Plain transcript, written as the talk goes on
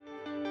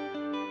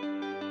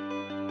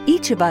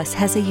Each of us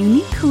has a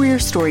unique career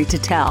story to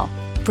tell.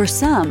 For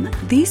some,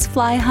 these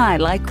fly high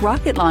like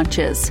rocket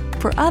launches.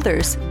 For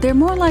others, they're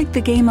more like the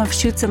game of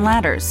chutes and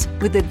ladders,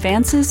 with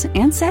advances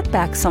and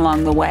setbacks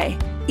along the way.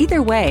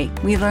 Either way,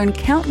 we learn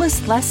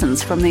countless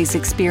lessons from these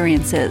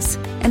experiences.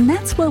 And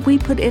that's what we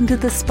put into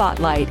the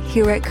spotlight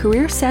here at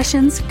Career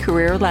Sessions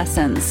Career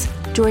Lessons.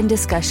 Join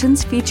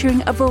discussions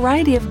featuring a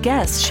variety of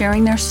guests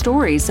sharing their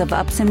stories of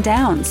ups and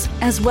downs,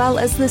 as well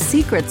as the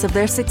secrets of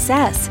their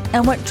success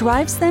and what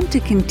drives them to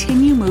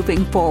continue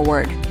moving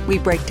forward. We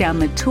break down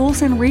the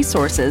tools and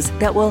resources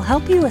that will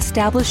help you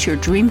establish your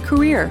dream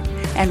career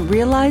and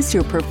realize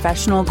your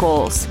professional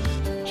goals.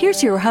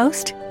 Here's your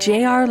host,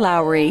 J.R.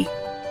 Lowry.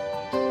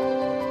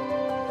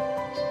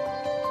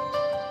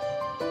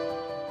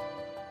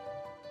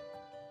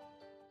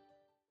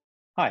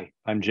 Hi,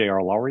 I'm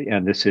J.R. Lowry,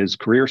 and this is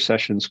Career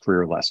Sessions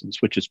Career Lessons,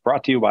 which is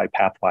brought to you by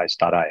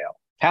Pathwise.io.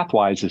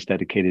 Pathwise is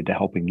dedicated to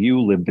helping you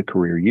live the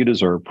career you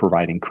deserve,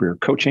 providing career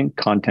coaching,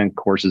 content,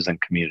 courses, and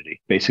community.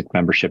 Basic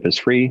membership is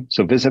free,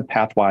 so visit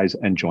Pathwise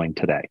and join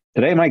today.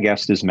 Today, my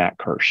guest is Matt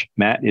Kursh.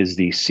 Matt is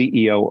the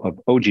CEO of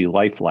OG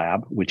Life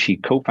Lab, which he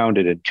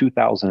co-founded in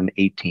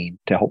 2018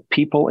 to help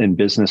people in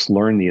business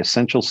learn the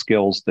essential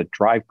skills that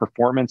drive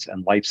performance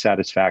and life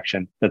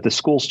satisfaction that the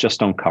schools just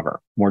don't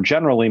cover. More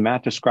generally,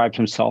 Matt describes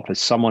himself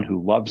as someone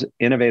who loves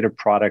innovative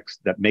products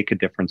that make a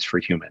difference for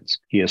humans.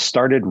 He has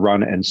started,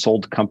 run, and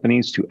sold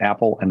companies to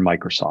Apple and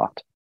Microsoft.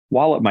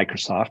 While at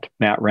Microsoft,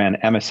 Matt ran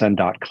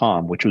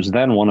MSN.com, which was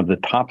then one of the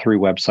top 3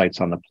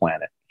 websites on the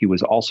planet. He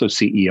was also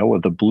CEO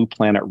of the Blue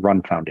Planet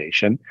Run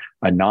Foundation,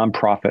 a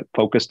nonprofit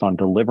focused on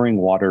delivering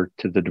water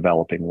to the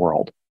developing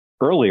world.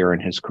 Earlier in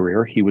his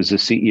career, he was the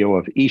CEO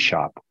of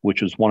eShop,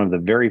 which was one of the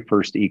very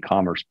first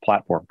e-commerce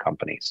platform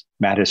companies.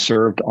 Matt has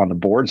served on the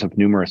boards of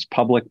numerous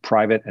public,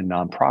 private, and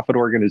nonprofit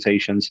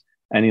organizations,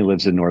 and he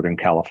lives in Northern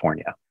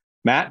California.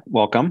 Matt,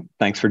 welcome.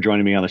 Thanks for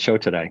joining me on the show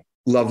today.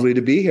 Lovely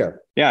to be here.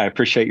 Yeah, I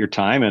appreciate your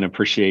time and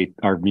appreciate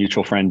our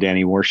mutual friend,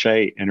 Danny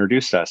Warshay,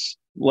 introduced us.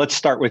 Let's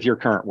start with your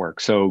current work.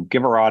 So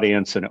give our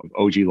audience an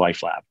OG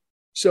Life Lab.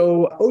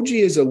 So OG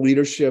is a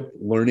leadership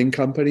learning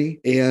company.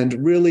 And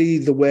really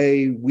the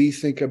way we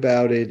think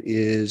about it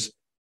is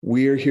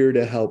we're here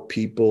to help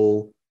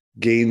people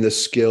gain the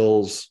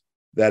skills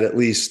that, at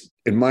least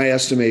in my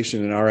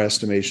estimation and our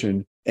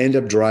estimation, end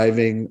up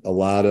driving a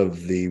lot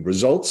of the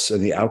results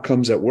and the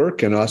outcomes at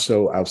work and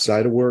also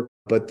outside of work,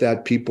 but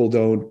that people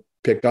don't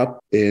pick up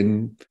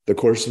in the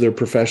course of their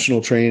professional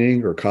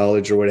training or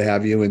college or what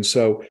have you. And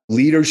so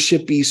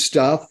leadership-y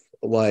stuff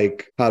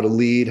like how to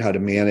lead, how to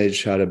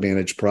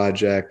manage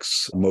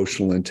projects,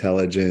 emotional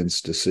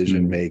intelligence,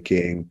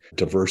 decision-making,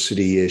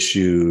 diversity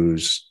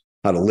issues,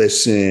 how to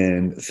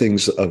listen,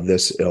 things of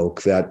this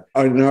ilk that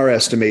in our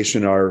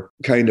estimation are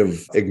kind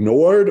of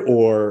ignored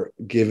or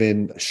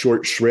given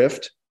short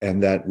shrift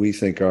and that we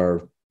think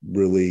are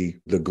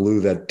really the glue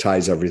that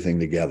ties everything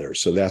together.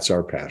 So that's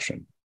our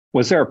passion.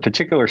 Was there a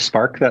particular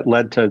spark that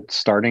led to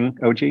starting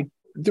OG?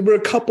 There were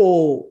a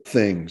couple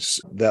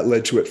things that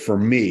led to it for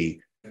me,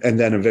 and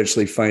then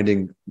eventually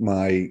finding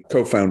my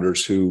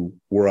co-founders who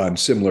were on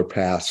similar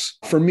paths.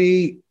 For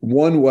me,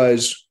 one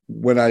was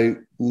when I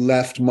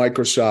left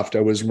Microsoft,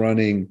 I was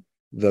running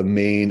the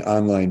main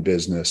online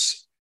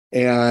business.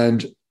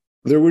 And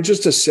there were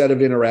just a set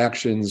of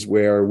interactions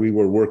where we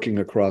were working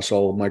across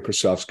all of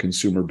Microsoft's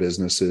consumer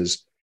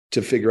businesses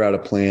to figure out a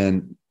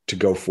plan to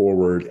go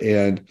forward.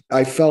 And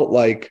I felt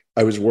like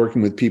I was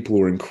working with people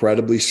who were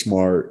incredibly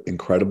smart,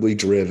 incredibly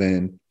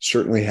driven,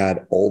 certainly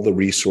had all the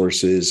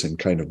resources and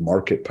kind of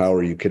market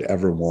power you could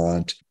ever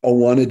want, all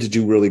wanted to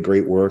do really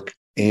great work.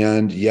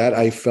 And yet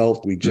I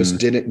felt we just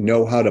didn't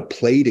know how to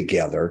play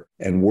together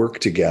and work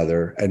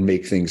together and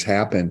make things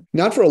happen.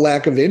 Not for a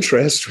lack of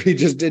interest. We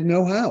just didn't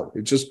know how.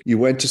 It just, you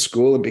went to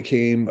school and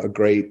became a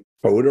great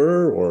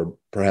coder or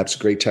perhaps a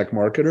great tech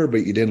marketer,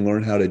 but you didn't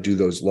learn how to do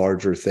those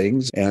larger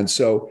things. And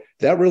so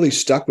that really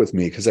stuck with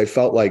me because I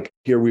felt like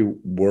here we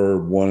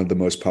were one of the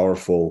most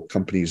powerful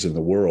companies in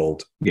the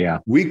world. Yeah.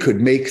 We could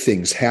make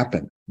things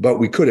happen, but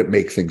we couldn't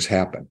make things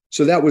happen.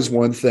 So that was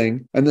one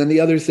thing. And then the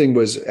other thing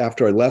was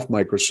after I left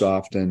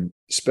Microsoft and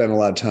spent a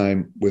lot of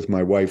time with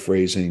my wife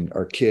raising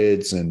our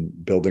kids and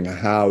building a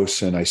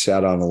house, and I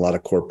sat on a lot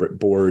of corporate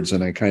boards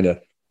and I kind of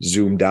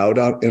zoomed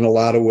out in a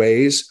lot of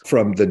ways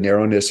from the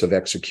narrowness of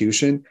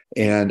execution.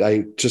 And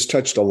I just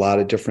touched a lot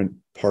of different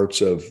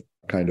parts of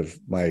kind of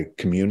my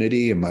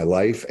community and my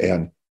life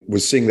and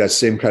was seeing that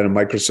same kind of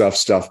Microsoft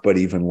stuff, but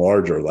even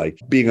larger, like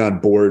being on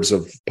boards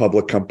of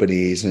public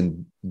companies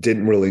and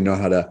didn't really know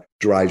how to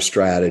drive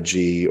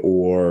strategy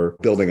or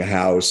building a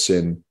house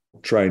and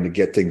trying to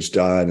get things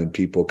done and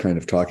people kind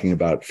of talking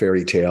about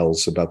fairy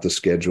tales about the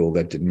schedule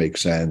that didn't make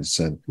sense.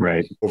 And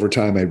over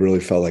time, I really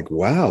felt like,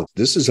 wow,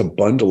 this is a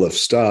bundle of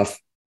stuff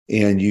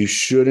and you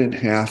shouldn't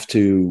have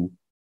to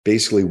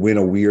basically win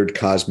a weird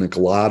cosmic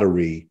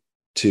lottery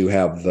to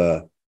have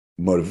the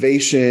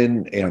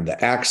motivation and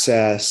the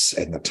access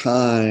and the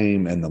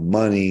time and the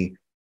money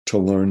to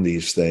learn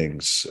these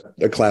things.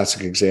 A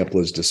classic example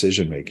is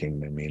decision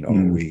making. I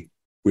mean, we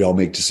We all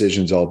make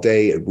decisions all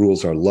day. It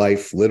rules our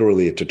life.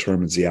 Literally, it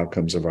determines the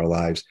outcomes of our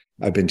lives.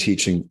 I've been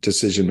teaching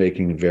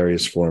decision-making in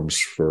various forms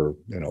for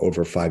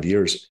over 5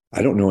 years.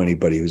 I don't know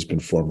anybody who's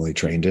been formally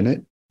trained in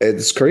it.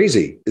 It's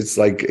crazy. It's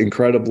like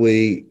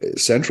incredibly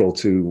central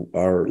to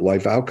our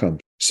life outcome.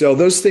 So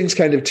those things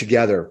kind of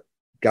together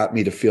got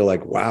me to feel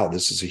like, wow,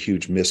 this is a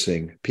huge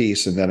missing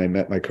piece. And then I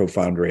met my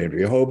co-founder,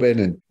 Andrea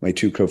Hoban, and my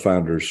two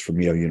co-founders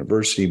from Yale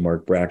University,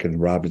 Mark Bracken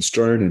and Robin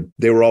Stern. And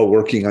they were all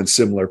working on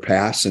similar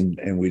paths,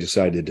 and we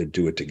decided to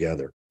do it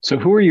together. So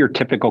who are your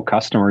typical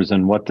customers,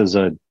 and what does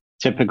a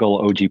typical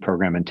OG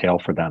program entail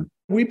for them?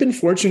 We've been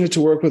fortunate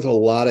to work with a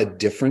lot of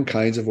different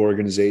kinds of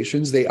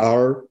organizations. They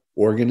are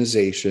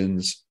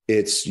organizations.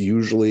 It's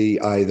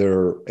usually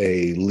either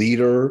a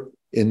leader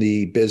in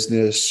the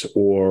business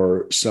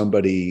or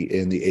somebody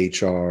in the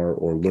HR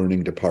or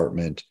learning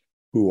department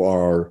who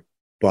are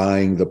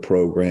buying the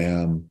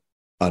program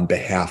on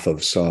behalf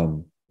of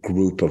some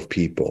group of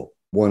people.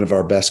 One of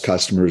our best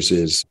customers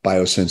is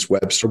Biosense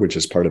Webster, which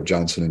is part of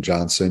Johnson &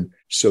 Johnson.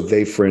 So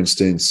they, for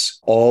instance,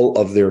 all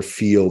of their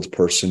field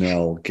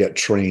personnel get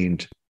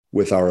trained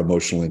with our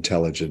emotional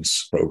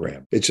intelligence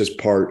program. It's just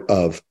part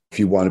of, if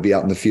you want to be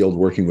out in the field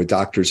working with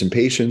doctors and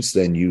patients,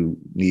 then you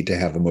need to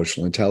have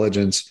emotional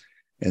intelligence.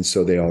 And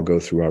so they all go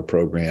through our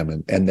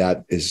program. And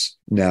that is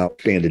now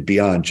expanded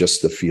beyond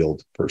just the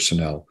field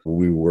personnel.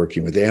 We were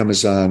working with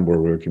Amazon. We're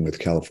working with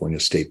California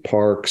State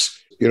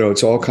Parks.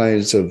 It's all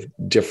kinds of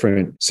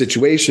different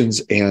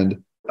situations.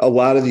 And a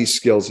lot of these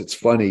skills, it's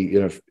funny,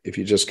 if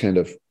you just kind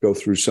of go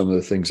through some of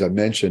the things I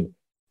mentioned,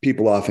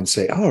 people often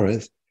say, oh,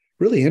 it's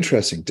really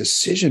interesting,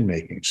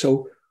 decision-making.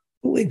 So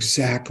who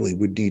exactly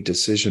would need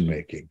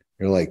decision-making?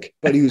 You're like,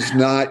 but who's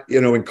not,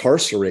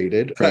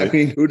 incarcerated. Right. I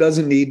mean, who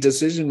doesn't need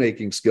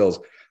decision-making skills?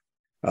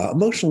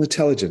 Emotional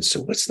intelligence.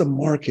 So what's the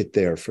market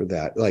there for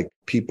that? Like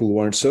people who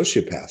aren't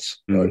sociopaths,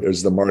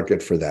 there's the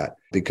market for that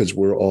because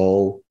we're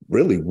all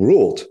really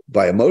ruled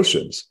by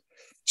emotions.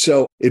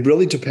 So it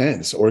really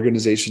depends.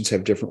 Organizations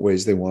have different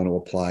ways they want to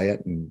apply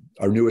it. And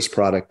our newest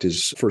product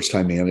is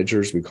first-time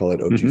managers. We call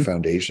it OG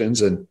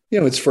Foundations. And,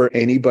 it's for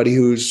anybody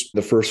who's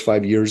the first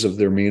 5 years of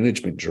their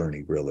management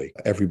journey, really.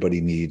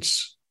 Everybody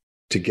needs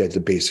to get the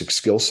basic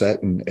skill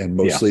set, and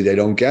mostly they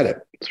don't get it.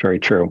 It's very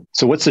true.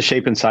 So what's the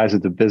shape and size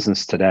of the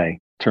business today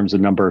in terms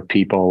of number of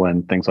people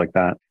and things like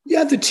that?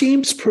 Yeah, the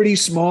team's pretty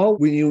small.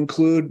 When you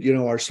include,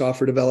 our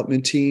software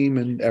development team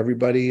and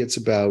everybody, it's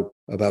about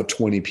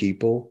 20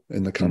 people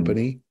in the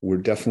company. We're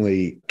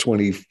definitely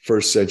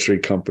 21st century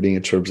company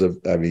in terms of,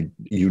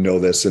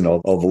 this and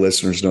all the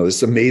listeners know this.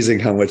 It's amazing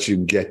how much you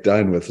can get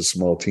done with a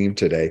small team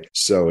today.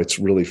 So it's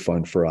really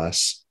fun for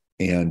us.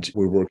 And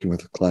we're working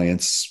with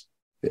clients.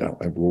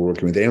 We're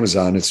working with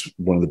Amazon. It's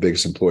one of the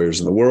biggest employers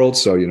in the world.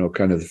 So,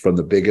 kind of from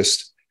the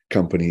biggest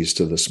companies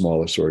to the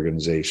smallest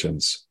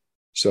organizations.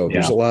 So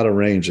there's a lot of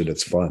range and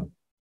it's fun.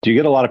 Do you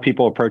get a lot of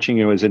people approaching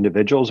you as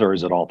individuals, or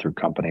is it all through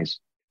companies?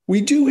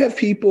 We do have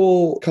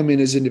people come in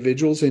as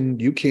individuals,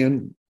 and you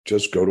can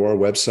just go to our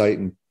website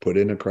and put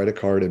in a credit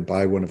card and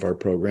buy one of our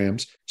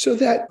programs. So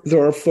that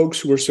there are folks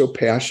who are so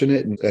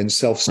passionate and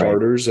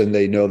self-starters, and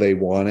they know they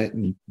want it.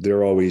 And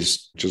they're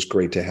always just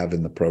great to have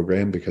in the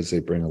program because they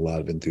bring a lot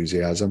of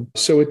enthusiasm.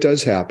 So it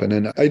does happen.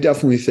 And I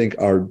definitely think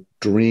our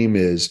dream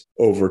is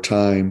over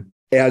time,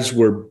 as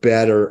we're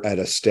better at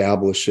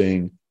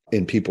establishing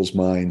in people's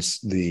minds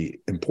the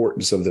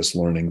importance of this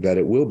learning, that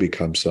it will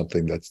become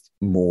something that's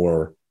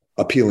more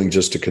appealing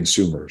just to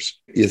consumers.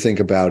 You think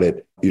about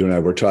it, you and I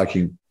were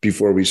talking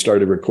before we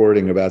started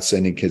recording about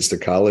sending kids to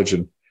college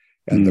and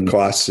the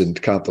costs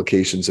and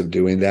complications of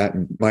doing that.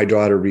 And my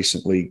daughter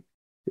recently,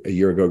 a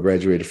year ago,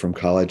 graduated from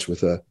college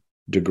with a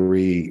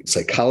degree in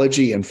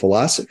psychology and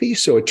philosophy.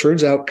 So it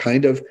turns out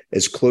kind of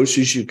as close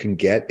as you can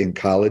get in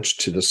college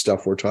to the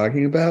stuff we're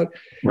talking about.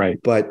 Right.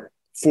 But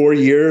 4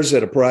 years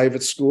at a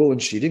private school, and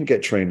she didn't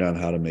get trained on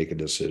how to make a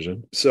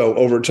decision. So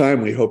over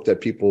time, we hope that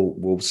people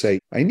will say,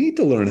 I need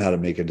to learn how to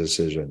make a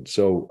decision.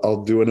 So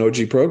I'll do an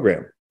OG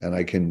program and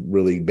I can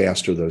really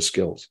master those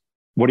skills.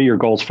 What are your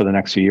goals for the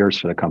next few years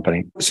for the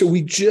company? So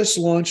we just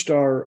launched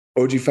our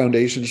OG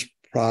Foundations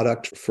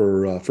product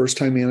for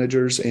first-time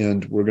managers,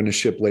 and we're going to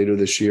ship later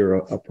this year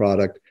a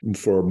product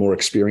for more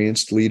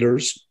experienced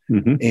leaders.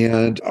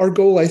 And our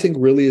goal, I think,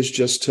 really is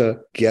just to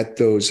get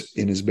those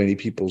in as many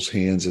people's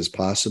hands as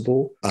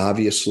possible.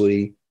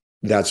 Obviously,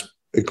 that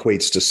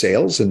equates to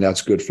sales, and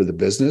that's good for the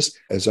business.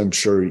 As I'm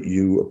sure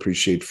you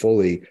appreciate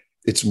fully,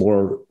 it's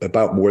more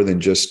than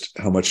just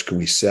how much can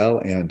we sell.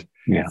 And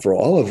for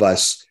all of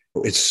us,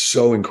 it's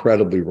so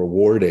incredibly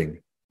rewarding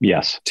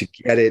to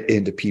get it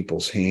into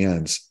people's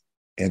hands.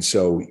 And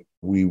so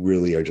we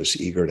really are just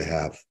eager to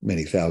have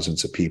many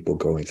thousands of people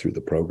going through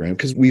the program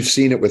because we've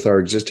seen it with our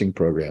existing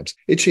programs.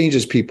 It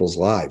changes people's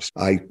lives.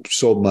 I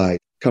sold my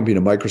company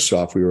to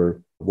Microsoft. We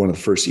were one of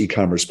the first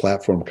e-commerce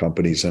platform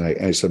companies. And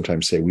I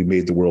sometimes say we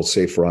made the world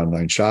safe for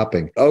online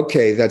shopping.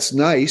 Okay, that's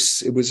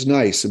nice. It was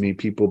nice. I mean,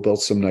 people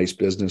built some nice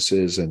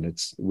businesses and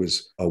it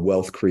was a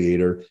wealth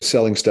creator.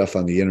 Selling stuff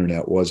on the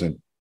internet wasn't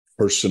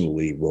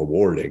personally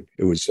rewarding.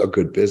 It was a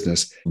good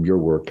business. Your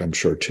work, I'm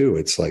sure, too.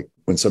 It's like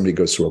when somebody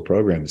goes through a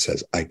program and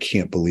says, I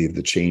can't believe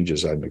the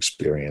changes I'm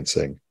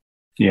experiencing.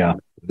 Yeah.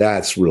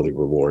 That's really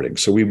rewarding.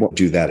 So we won't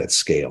do that at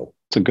scale.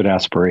 It's a good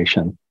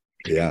aspiration.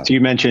 Yeah. So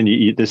you mentioned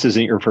this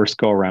isn't your first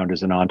go around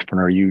as an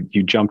entrepreneur.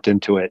 You jumped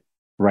into it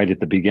right at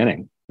the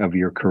beginning of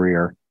your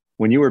career.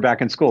 When you were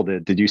back in school,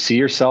 did you see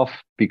yourself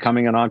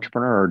becoming an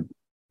entrepreneur, or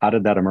how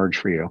did that emerge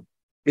for you?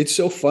 It's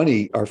so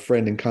funny. Our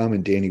friend in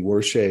common, Danny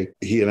Warshay,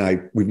 he and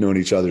I, we've known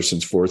each other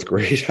since fourth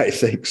grade, I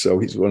think. So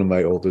he's one of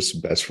my oldest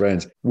and best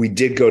friends. We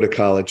did go to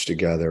college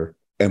together.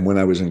 And when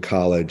I was in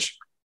college,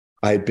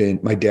 my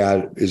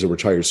dad is a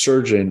retired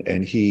surgeon,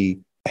 and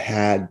he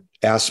had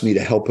asked me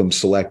to help him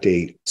select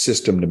a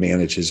system to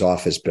manage his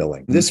office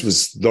billing. This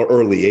was the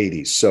early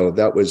 80s. So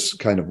that was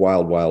kind of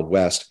wild, wild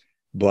west.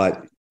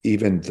 But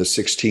even the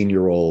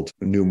 16-year-old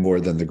knew more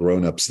than the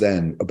grown-ups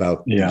then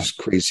about these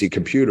crazy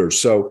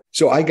computers. So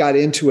I got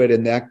into it,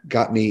 and that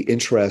got me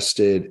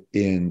interested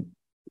in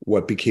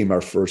what became our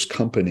first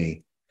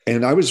company.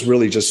 And I was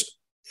really just,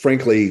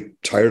 frankly,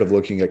 tired of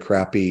looking at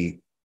crappy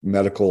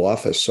medical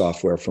office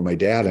software for my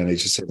dad. And I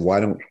just said,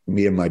 why don't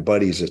me and my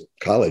buddies at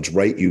college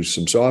write you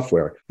some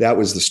software? That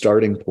was the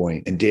starting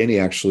point. And Danny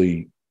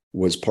actually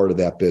was part of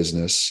that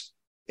business.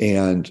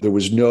 And there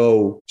was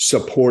no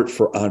support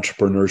for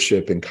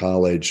entrepreneurship in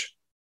college.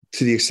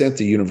 To the extent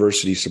the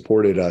university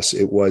supported us,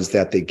 it was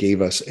that they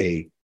gave us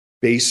a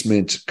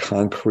basement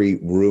concrete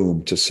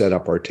room to set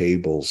up our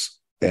tables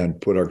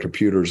and put our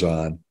computers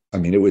on. I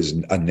mean, it was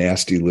a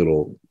nasty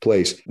little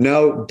place.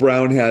 Now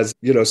Brown has,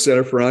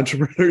 Center for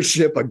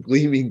Entrepreneurship, a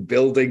gleaming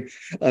building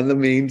on the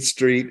main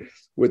street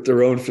with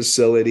their own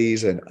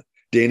facilities. And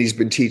Danny's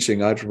been teaching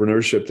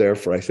entrepreneurship there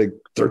for, I think,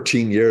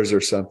 13 years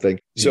or something.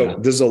 So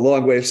This is a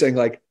long way of saying,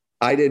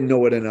 I didn't know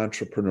what an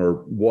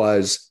entrepreneur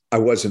was. I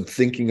wasn't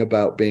thinking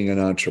about being an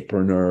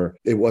entrepreneur.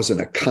 It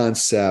wasn't a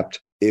concept.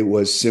 It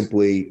was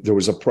simply, there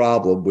was a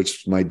problem,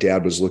 which my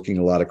dad was looking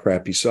at a lot of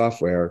crappy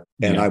software.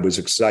 And I was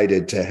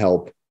excited to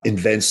help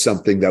invent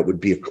something that would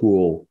be a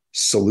cool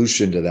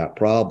solution to that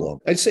problem.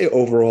 I'd say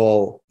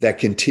overall, that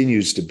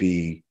continues to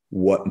be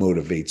what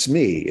motivates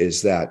me,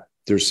 is that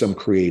there's some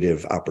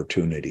creative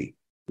opportunity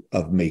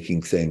of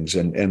making things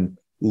and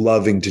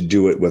loving to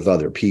do it with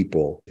other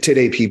people.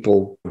 Today,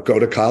 people go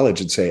to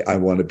college and say, I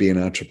want to be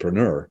an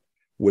entrepreneur,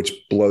 which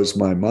blows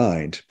my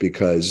mind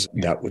because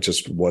that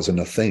just wasn't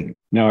a thing.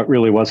 No, it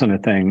really wasn't a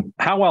thing.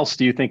 How else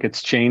do you think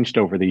it's changed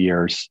over the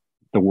years,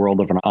 the world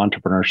of an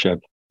entrepreneurship,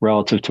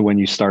 relative to when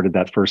you started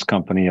that first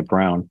company at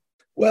Brown?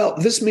 Well,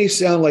 this may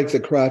sound like the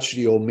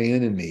crotchety old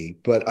man in me,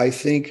 but I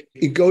think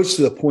it goes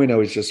to the point I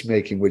was just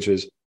making, which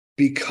is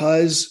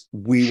because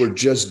we were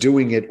just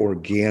doing it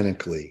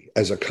organically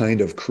as a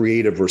kind of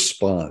creative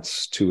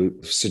response to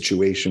a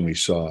situation we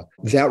saw.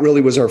 That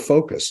really was our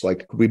focus.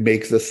 Like, could we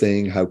make the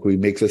thing? How could we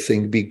make the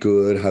thing be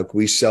good? How could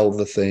we sell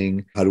the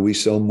thing? How do we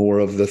sell more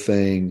of the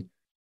thing?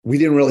 We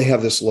didn't really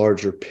have this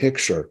larger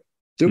picture.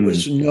 There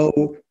was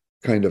no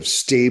kind of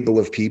stable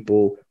of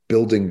people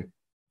building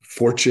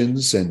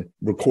fortunes and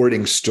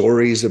recording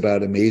stories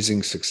about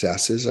amazing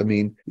successes. I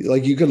mean,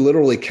 you could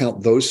literally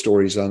count those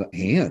stories on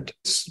hand.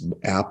 It's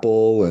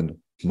Apple and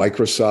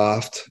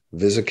Microsoft,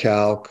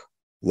 VisiCalc,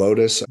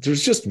 Lotus.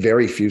 There's just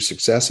very few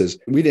successes.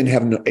 We didn't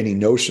have any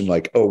notion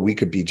we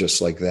could be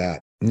just like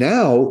that.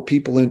 Now,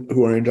 people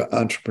who are into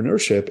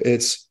entrepreneurship,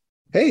 it's,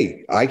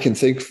 hey, I can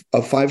think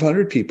of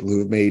 500 people who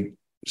have made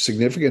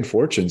significant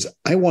fortunes.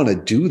 I want to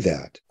do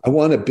that. I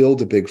want to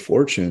build a big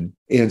fortune.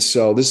 And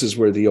so this is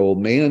where the old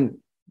man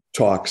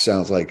talk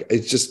sounds like.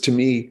 It's just, to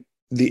me,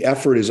 the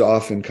effort is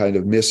often kind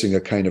of missing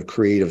a kind of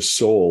creative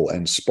soul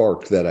and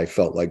spark that I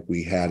felt like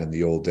we had in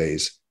the old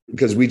days,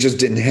 because we just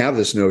didn't have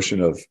this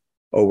notion of,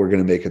 oh, we're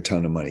going to make a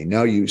ton of money.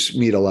 Now you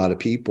meet a lot of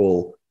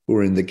people who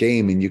are in the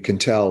game, and you can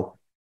tell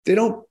they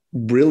don't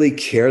really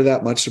care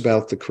that much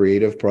about the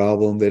creative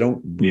problem. They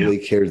don't really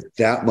care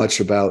that much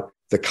about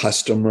the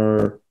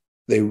customer.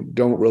 They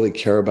don't really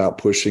care about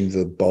pushing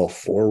the ball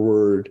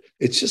forward.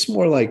 It's just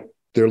more like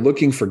they're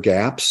looking for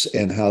gaps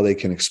and how they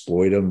can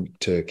exploit them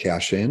to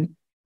cash in.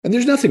 And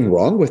there's nothing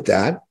wrong with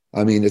that.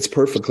 I mean, it's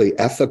perfectly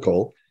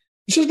ethical.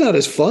 It's just not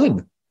as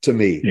fun to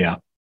me. Yeah.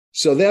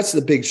 So that's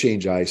the big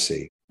change I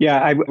see. Yeah,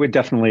 I would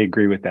definitely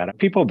agree with that.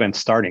 People have been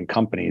starting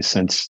companies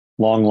since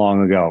long,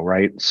 long ago,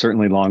 right?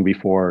 Certainly long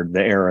before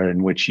the era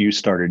in which you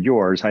started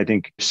yours. I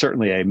think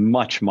certainly a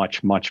much,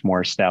 much, much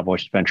more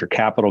established venture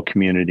capital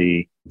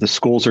community. The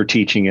schools are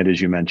teaching it,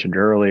 as you mentioned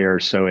earlier.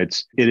 So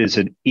it is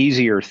an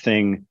easier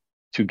thing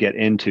to get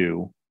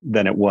into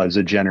than it was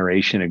a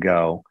generation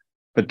ago.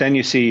 But then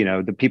you see,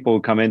 the people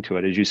who come into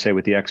it, as you say,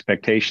 with the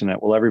expectation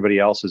that, well, everybody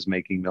else is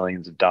making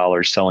millions of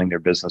dollars selling their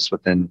business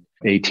within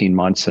 18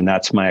 months. And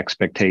that's my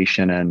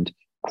expectation. And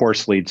of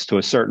course, leads to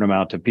a certain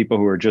amount of people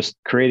who are just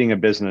creating a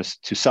business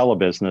to sell a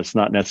business,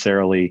 not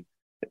necessarily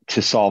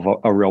to solve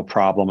a real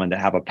problem and to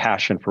have a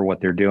passion for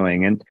what they're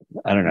doing. And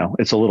I don't know,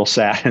 it's a little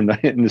sad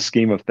in the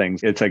scheme of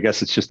things. I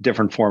guess it's just a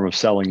different form of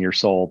selling your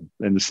soul,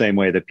 in the same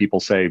way that people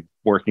say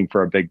working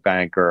for a big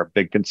bank or a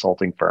big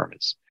consulting firm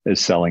is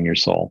selling your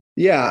soul.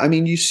 Yeah. I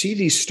mean, you see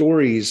these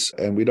stories,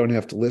 and we don't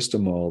have to list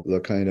them all, the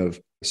kind of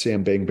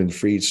Sam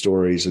Bankman-Fried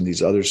stories and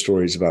these other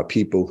stories about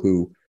people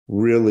who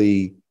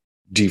really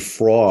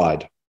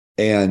defraud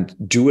and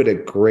do it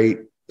at great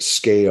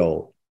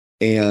scale.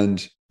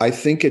 And I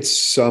think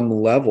it's some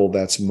level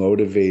that's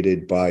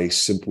motivated by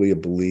simply a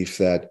belief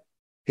that,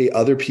 hey,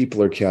 other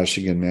people are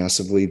cashing in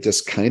massively.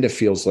 This kind of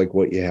feels like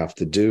what you have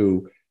to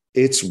do.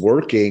 It's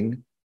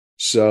working.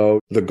 So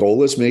the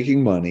goal is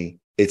making money.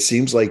 It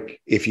seems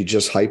like if you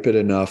just hype it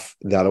enough,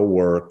 that'll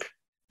work.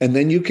 And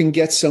then you can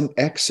get some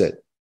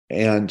exit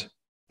and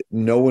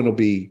no one will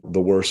be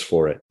the worse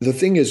for it. The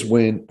thing is,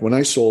 when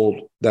I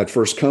sold that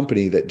first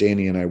company that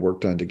Danny and I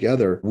worked on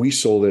together, we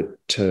sold it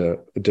to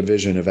a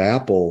division of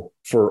Apple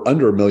for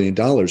under $1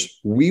 million.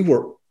 We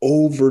were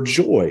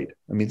overjoyed.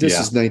 I mean, this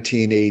is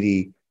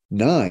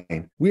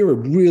 1989. We were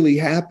really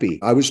happy.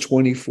 I was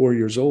 24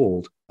 years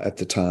old at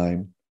the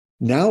time.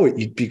 Now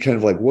you'd be kind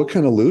of like, what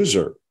kind of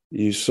loser?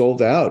 You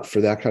sold out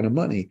for that kind of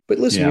money. But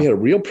listen, we had a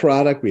real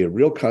product. We had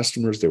real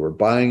customers. They were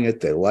buying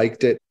it. They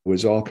liked it. It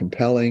was all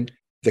compelling.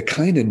 The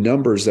kind of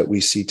numbers that we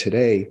see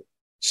today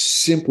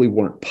simply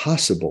weren't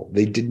possible.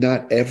 They did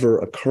not ever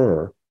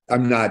occur.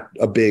 I'm not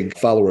a big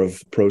follower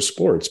of pro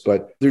sports,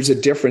 but there's a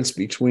difference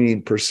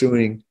between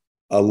pursuing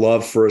a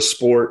love for a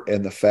sport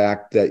and the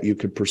fact that you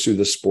could pursue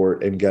the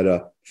sport and get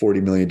a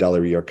 $40 million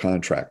a year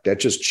contract. That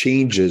just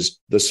changes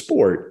the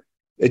sport.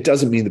 It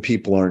doesn't mean the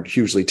people aren't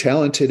hugely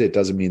talented. It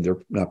doesn't mean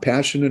they're not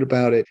passionate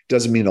about it. It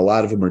doesn't mean a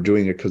lot of them are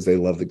doing it because they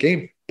love the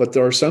game. But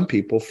there are some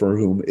people for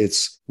whom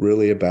it's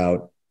really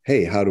about,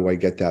 hey, how do I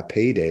get that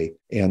payday?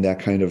 And that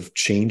kind of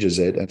changes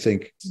it. I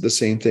think the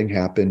same thing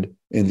happened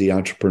in the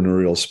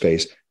entrepreneurial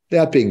space.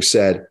 That being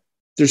said,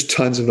 there's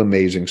tons of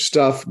amazing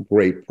stuff,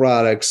 great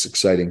products,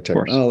 exciting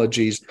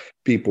technologies,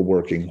 people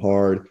working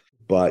hard.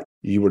 But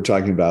you were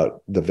talking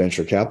about the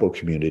venture capital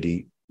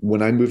community.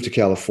 When I moved to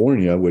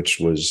California, which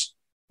was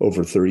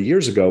over 30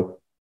 years ago,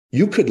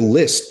 you could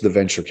list the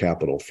venture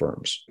capital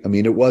firms. I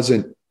mean, it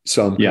wasn't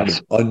some kind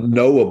of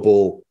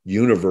unknowable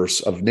universe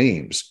of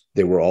names.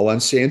 They were all on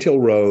Sand Hill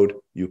Road.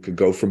 You could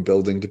go from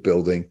building to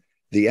building,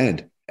 the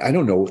end. I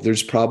don't know,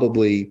 there's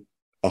probably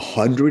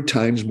 100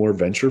 times more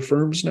venture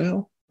firms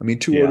now. I mean,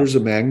 two orders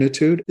of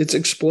magnitude. It's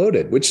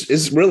exploded, which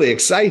is really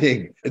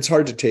exciting. It's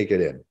hard to take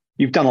it in.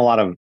 You've done a lot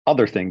of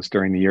other things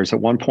during the years.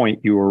 At one point,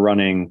 you were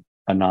running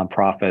a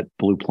nonprofit,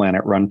 Blue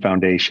Planet Run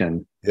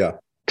Foundation. Yeah.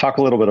 Talk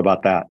a little bit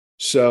about that.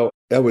 So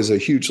that was a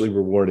hugely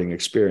rewarding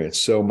experience.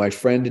 So my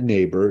friend and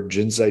neighbor,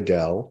 Jin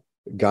Zidell,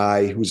 a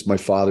guy who's my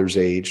father's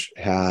age,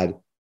 had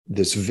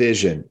this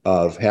vision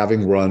of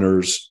having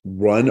runners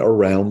run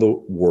around the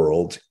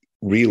world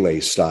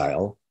relay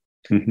style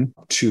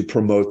to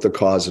promote the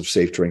cause of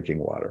safe drinking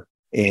water.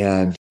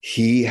 And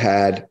he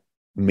had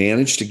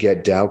managed to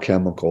get Dow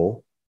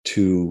Chemical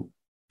to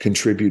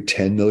contribute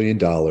 $10 million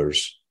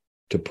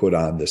to put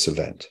on this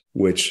event,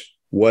 which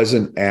was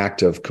an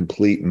act of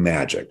complete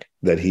magic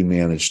that he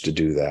managed to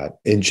do that.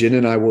 And Jin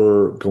and I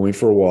were going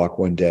for a walk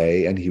one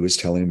day, and he was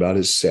telling about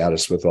his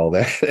status with all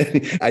that.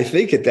 I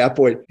think at that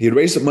point, he had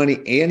raised the money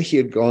and he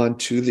had gone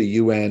to the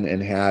UN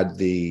and had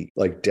the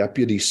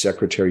Deputy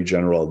Secretary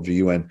General of the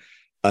UN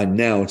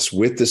announce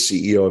with the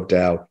CEO of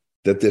Dow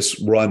that this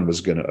run was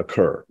going to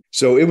occur.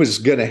 So it was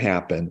going to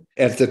happen.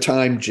 At the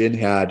time, Jin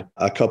had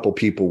a couple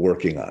people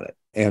working on it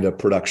and a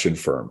production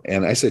firm.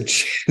 And I said,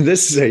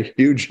 this is a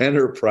huge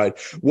enterprise.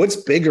 What's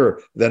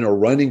bigger than a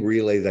running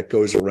relay that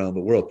goes around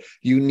the world?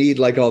 You need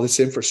all this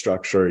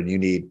infrastructure and you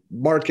need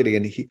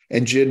marketing.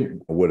 And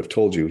Jin would have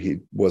told you he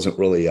wasn't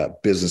really a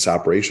business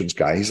operations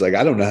guy. He's like,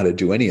 I don't know how to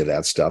do any of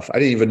that stuff. I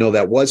didn't even know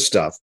that was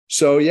stuff.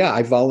 So yeah,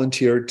 I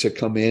volunteered to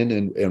come in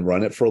and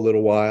run it for a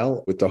little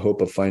while with the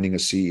hope of finding a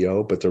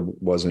CEO, but there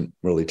wasn't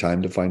really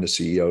time to find a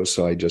CEO.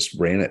 So I just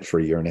ran it for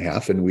a year and a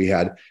half. And we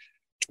had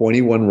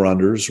 21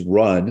 runners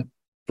run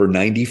for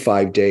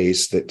 95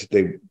 days. That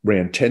they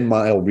ran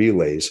 10-mile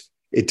relays.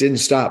 It didn't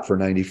stop for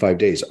 95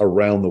 days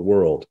around the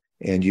world.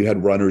 And you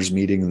had runners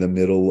meeting in the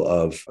middle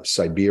of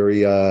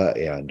Siberia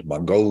and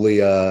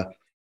Mongolia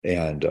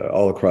and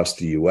all across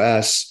the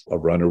US. A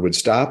runner would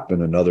stop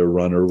and another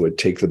runner would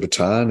take the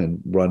baton and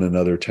run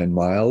another 10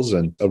 miles.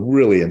 And a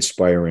really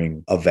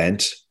inspiring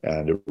event.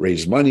 And it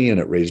raised money and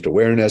it raised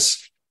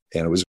awareness.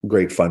 And it was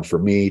great fun for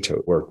me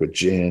to work with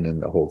Jin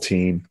and the whole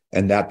team.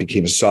 And that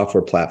became a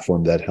software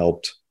platform that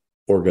helped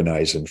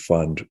organize and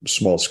fund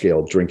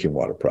small-scale drinking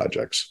water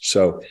projects.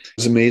 So it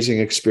was an amazing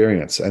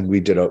experience. And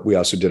we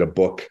also did a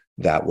book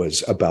that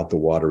was about the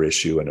water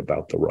issue and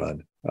about the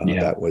run.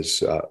 That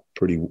was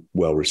pretty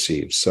well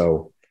received.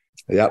 So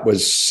that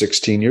was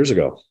 16 years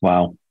ago.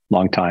 Wow.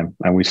 Long time.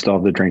 And we still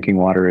have the drinking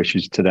water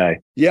issues today.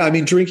 Yeah. I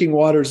mean, drinking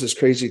water is this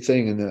crazy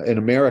thing. In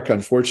America,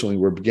 unfortunately,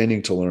 we're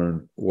beginning to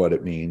learn what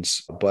it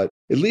means. But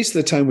at least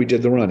the time we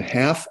did the run,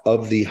 half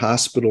of the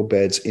hospital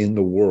beds in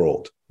the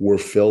world were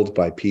filled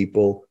by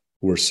people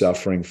who are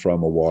suffering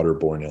from a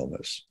waterborne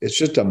illness. It's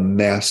just a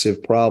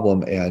massive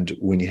problem. And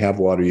when you have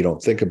water, you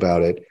don't think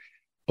about it.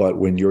 But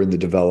when you're in the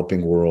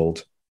developing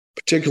world,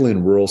 particularly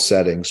in rural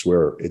settings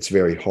where it's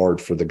very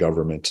hard for the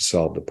government to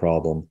solve the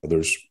problem,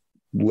 there's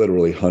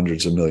literally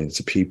hundreds of millions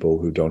of people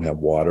who don't have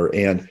water,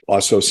 and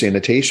also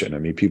sanitation. I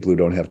mean, people who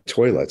don't have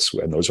toilets,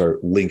 and those are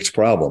linked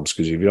problems,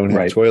 because if you don't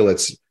have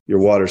toilets, your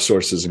water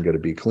source isn't going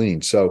to be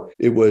clean. So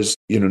it was,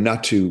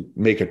 not to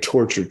make a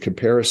tortured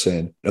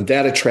comparison, and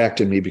that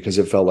attracted me because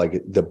it felt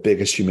like the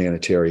biggest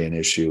humanitarian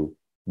issue.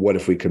 What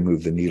if we could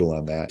move the needle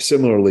on that?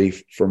 Similarly,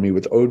 for me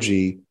with OG,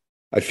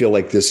 I feel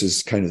like this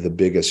is kind of the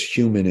biggest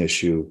human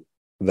issue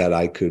that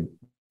I could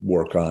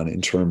work on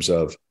in terms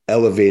of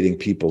elevating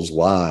people's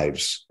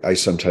lives. I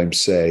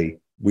sometimes say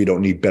we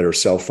don't need better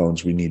cell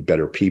phones, we need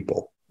better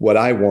people. What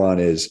I want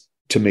is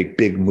to make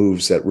big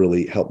moves that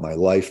really help my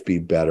life be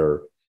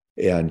better.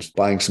 And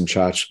buying some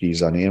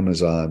tchotchkes on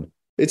Amazon,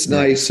 it's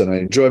nice, and I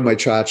enjoy my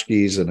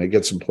tchotchkes and I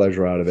get some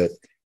pleasure out of it.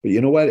 But you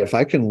know what? If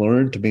I can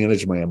learn to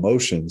manage my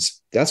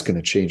emotions, that's going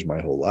to change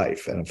my whole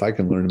life. And if I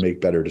can learn to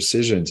make better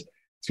decisions,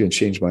 it's going to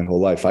change my whole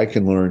life. I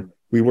can learn.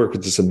 We work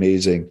with this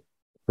amazing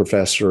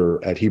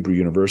professor at Hebrew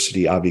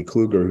University, Avi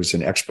Kluger, who's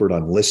an expert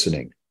on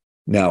listening.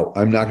 Now,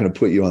 I'm not going to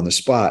put you on the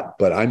spot,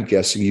 but I'm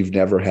guessing you've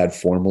never had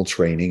formal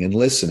training in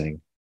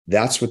listening.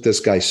 That's what this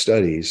guy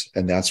studies,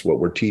 and that's what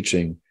we're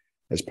teaching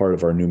as part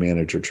of our new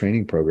manager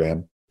training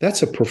program.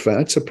 That's a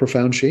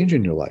profound change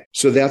in your life.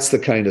 So that's the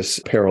kind of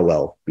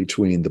parallel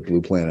between the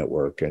Blue Planet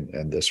work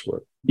and this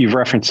work. You've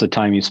referenced the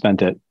time you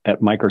spent at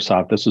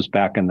Microsoft. This was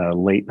back in the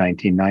late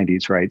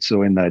 1990s, right?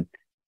 So in the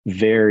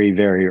very,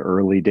 very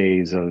early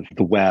days of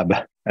the web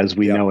as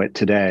we know it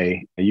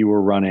today, you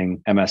were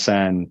running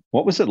MSN.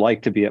 What was it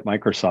like to be at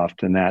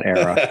Microsoft in that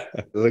era?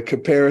 The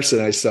comparison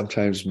I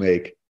sometimes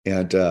make,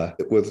 and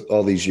with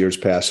all these years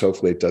past,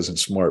 hopefully it doesn't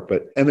smart,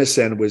 but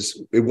MSN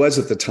was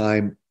at the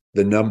time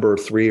the number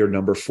 3 or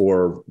number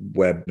 4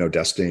 web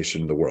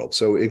destination in the world.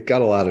 So it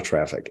got a lot of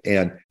traffic.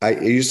 And I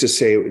used to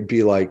say it would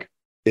be like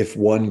if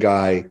one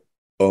guy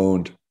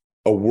owned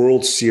a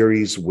World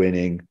Series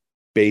winning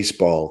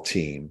baseball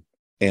team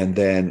and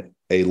then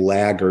a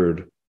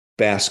laggard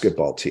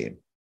basketball team.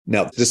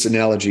 Now, this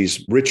analogy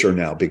is richer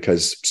now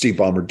because Steve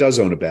Ballmer does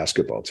own a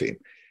basketball team.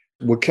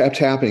 What kept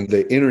happening,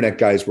 the internet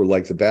guys were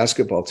like the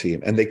basketball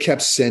team, and they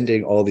kept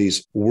sending all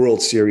these World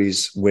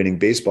Series winning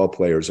baseball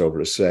players over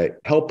to say,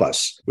 help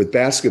us with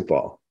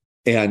basketball.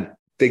 And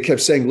they kept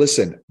saying,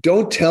 listen,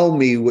 don't tell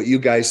me what you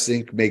guys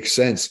think makes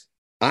sense.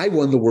 I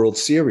won the World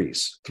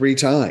Series 3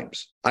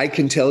 times. I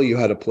can tell you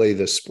how to play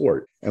this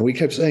sport. And we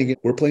kept saying,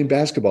 we're playing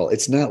basketball.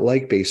 It's not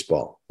like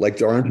baseball. Like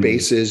there aren't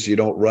bases, you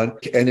don't run.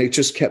 And it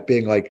just kept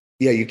being like,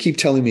 yeah, you keep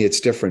telling me it's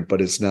different,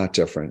 but it's not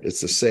different. It's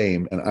the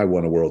same. And I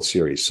won a World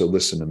Series. So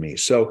listen to me.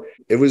 So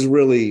it was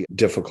really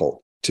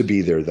difficult to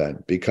be there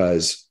then,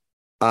 because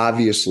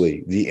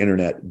obviously the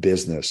internet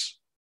business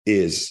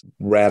is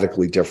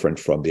radically different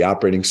from the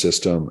operating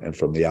system and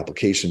from the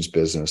applications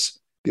business.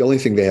 The only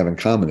thing they have in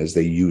common is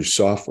they use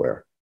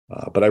software.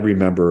 But I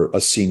remember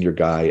a senior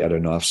guy at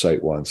an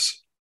offsite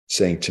once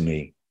saying to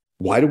me,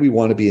 why do we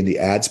want to be in the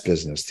ads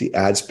business? The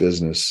ads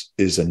business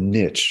is a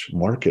niche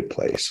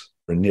marketplace,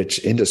 a niche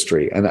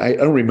industry. And I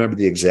don't remember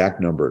the exact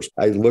numbers.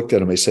 I looked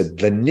at him, I said,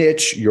 the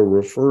niche you're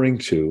referring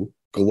to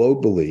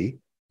globally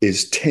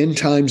is 10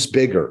 times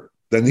bigger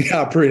than the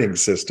operating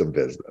system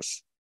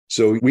business.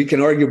 So we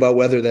can argue about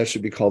whether that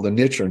should be called a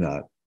niche or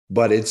not,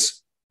 but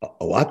it's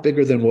a lot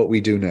bigger than what we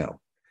do now.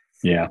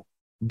 Yeah.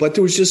 But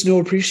there was just no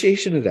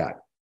appreciation of that.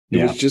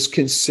 It was just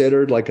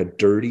considered like a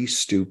dirty,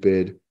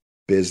 stupid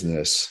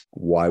business.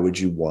 Why would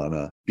you want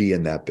to be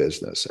in that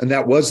business? And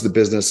that was the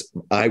business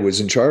I was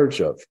in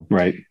charge of.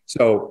 Right.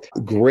 So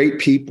great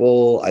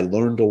people. I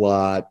learned a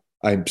lot.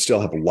 I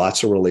still have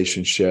lots of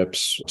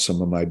relationships.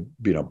 Some of my,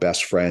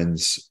 best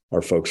friends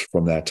are folks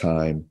from that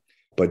time,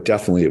 but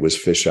definitely it was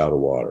fish out of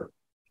water.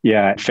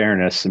 Yeah. In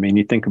fairness, I mean,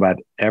 you think about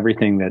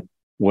everything that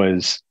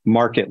was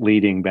market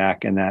leading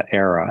back in that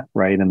era,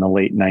 right? In the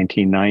late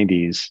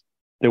 1990s.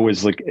 There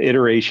was like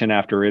iteration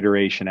after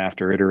iteration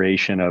after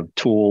iteration of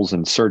tools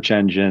and search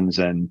engines,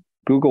 and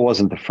Google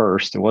wasn't the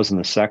first. It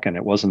wasn't the second.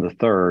 It wasn't the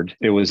third.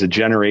 It was a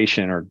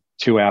generation or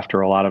 2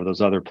 after a lot of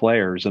those other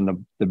players,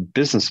 and the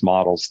business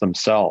models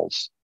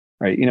themselves,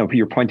 right?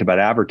 Your point about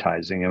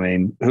advertising. I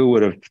mean, who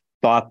would have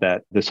thought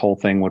that this whole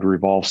thing would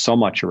revolve so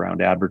much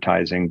around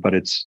advertising, but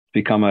it's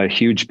become a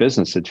huge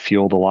business. It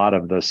fueled a lot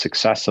of the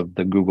success of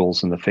the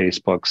Googles and the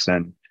Facebooks.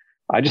 And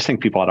I just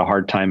think people had a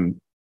hard time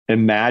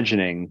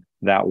imagining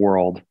that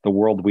world, the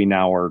world we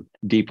now are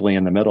deeply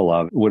in the middle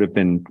of. Would have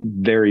been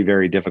very,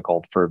 very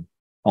difficult for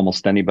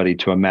almost anybody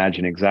to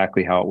imagine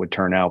exactly how it would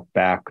turn out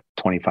back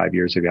 25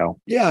 years ago.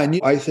 Yeah. And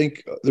I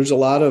think there's a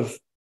lot of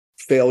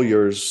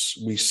failures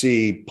we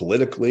see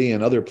politically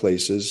and other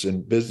places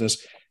in business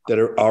that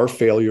are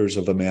failures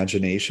of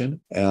imagination.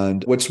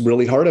 And what's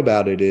really hard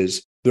about it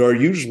is there are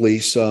usually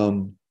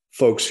some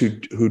folks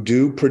who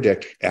do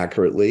predict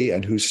accurately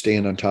and who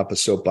stand on top of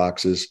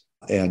soapboxes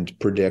and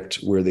predict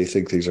where they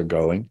think things are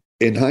going.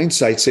 In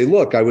hindsight, say,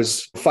 look,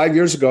 5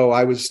 years ago,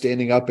 I was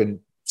standing up and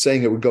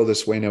saying it would go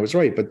this way and I was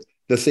right. But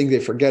the thing they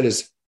forget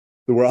is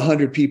there were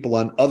 100 people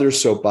on other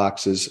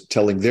soapboxes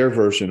telling their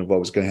version of what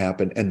was going to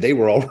happen, and they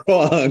were all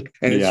wrong.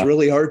 And it's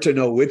really hard to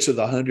know which of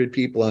the 100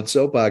 people on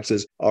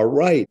soapboxes are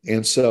right.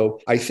 And so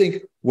I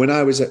think when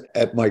I was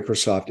at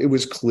Microsoft, it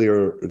was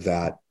clear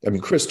that,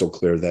 crystal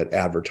clear that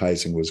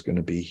advertising was going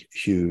to be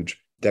huge,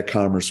 that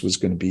commerce was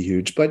going to be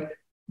huge. But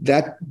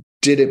that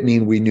didn't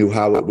mean we knew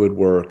how it would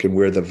work and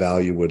where the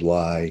value would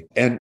lie.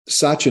 And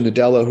Satya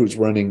Nadella, who's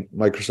running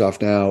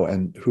Microsoft now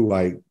and who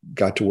I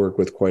got to work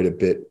with quite a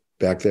bit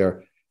back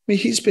there,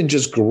 he's been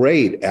just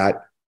great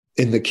at,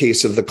 in the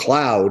case of the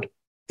cloud,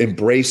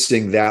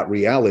 embracing that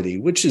reality,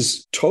 which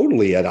is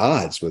totally at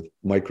odds with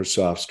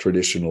Microsoft's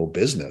traditional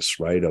business,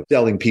 right? Of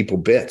selling people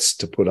bits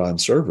to put on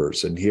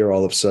servers. And here,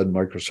 all of a sudden,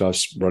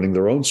 Microsoft's running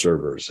their own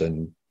servers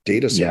and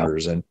data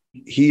centers. And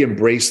he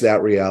embraced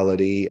that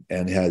reality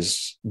and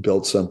has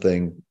built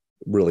something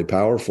really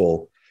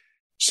powerful.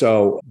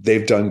 So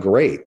they've done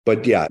great.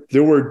 But yeah,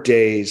 there were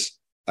days,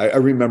 I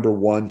remember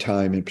one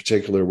time in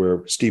particular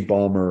where Steve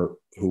Ballmer,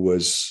 who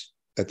was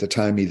at the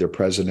time either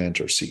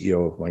president or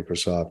CEO of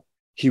Microsoft,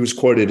 he was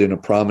quoted in a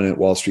prominent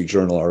Wall Street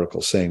Journal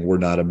article saying, "We're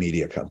not a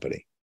media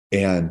company."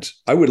 And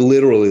I would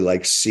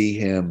literally see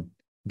him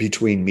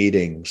between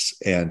meetings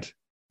and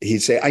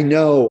he'd say, "I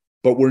know,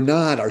 but we're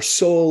not. Our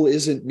soul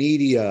isn't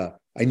media.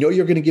 I know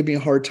you're going to give me a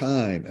hard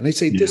time." And I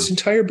say, this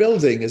entire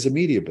building is a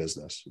media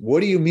business. What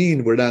do you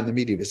mean we're not in the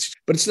media business?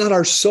 But it's not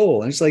our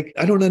soul. And it's like,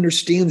 I don't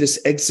understand this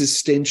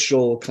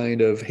existential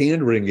kind of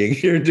hand-wringing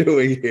you're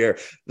doing here.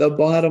 The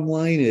bottom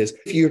line is,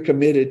 if you're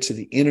committed to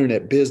the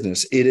internet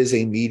business, it is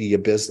a media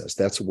business.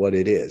 That's what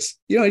it is.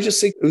 I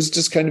just think it was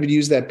just kind of to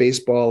use that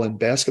baseball and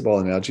basketball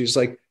analogy. It's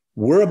like,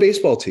 we're a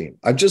baseball team.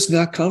 I'm just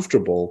not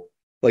comfortable.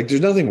 Like, there's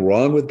nothing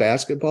wrong with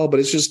basketball, but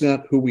it's just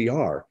not who we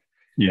are.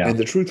 Yeah. And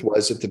the truth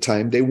was, at the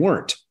time, they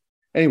weren't.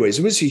 Anyways,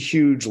 it was a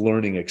huge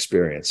learning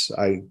experience.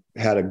 I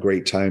had a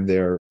great time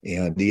there.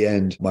 And in the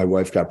end, my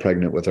wife got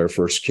pregnant with our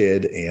first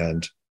kid,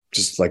 and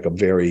just like a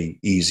very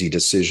easy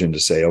decision to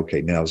say,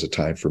 okay, now's the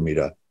time for me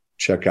to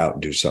check out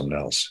and do something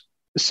else.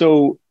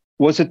 So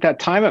was it that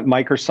time at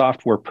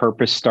Microsoft where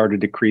purpose started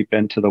to creep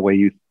into the way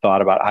you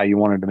thought about how you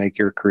wanted to make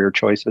your career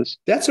choices?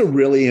 That's a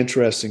really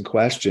interesting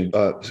question.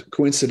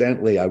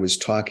 Coincidentally, I was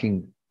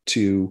talking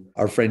to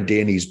our friend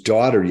Danny's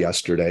daughter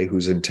yesterday,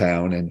 who's in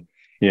town,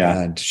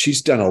 and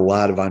she's done a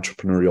lot of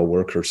entrepreneurial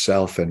work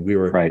herself. And we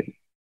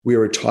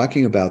were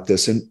talking about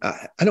this, and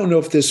I don't know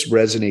if this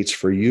resonates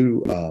for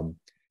you.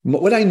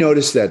 What I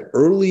noticed that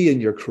early in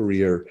your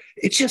career,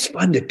 it's just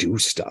fun to do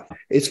stuff.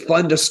 It's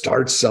fun to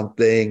start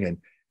something, and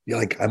you're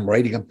like, I'm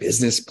writing a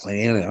business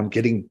plan and I'm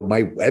getting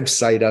my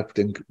website up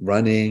and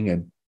running,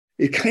 and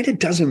it kind of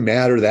doesn't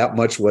matter that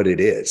much what it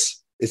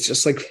is. It's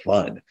just like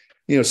fun.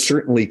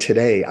 Certainly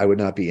today, I would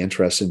not be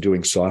interested in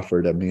doing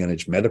software to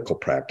manage medical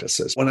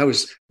practices. When I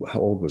was, how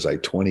old was I?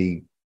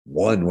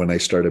 21 when I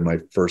started my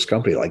first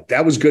company. Like,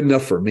 that was good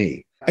enough for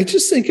me. I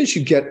just think as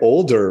you get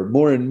older,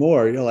 more and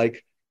more, you're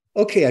like,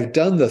 okay, I've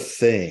done the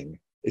thing.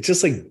 It's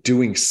just like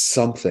doing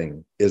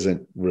something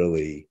isn't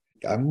really,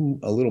 I'm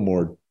a little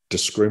more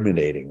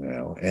discriminating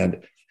now.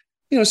 And,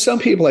 some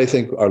people I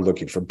think are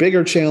looking for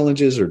bigger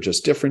challenges or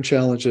just different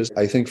challenges.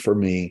 I think for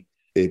me,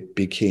 it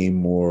became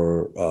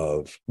more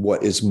of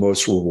what is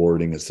most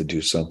rewarding is to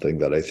do something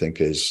that I think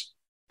is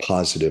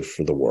positive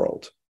for the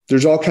world.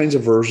 There's all kinds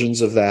of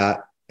versions of that,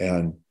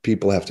 and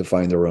people have to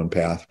find their own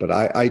path. But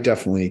I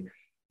definitely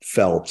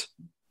felt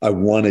I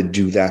want to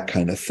do that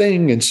kind of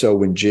thing. And so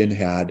when Jin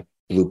had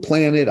Blue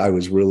Planet, I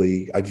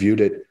viewed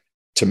it,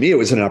 to me, it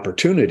was an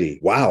opportunity.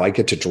 Wow, I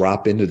get to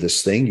drop into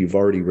this thing. You've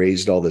already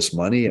raised all this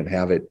money and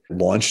have it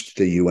launched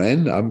the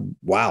UN.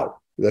 Wow,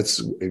 that's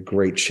a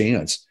great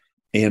chance.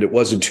 And it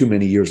wasn't too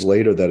many years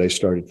later that I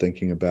started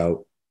thinking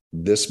about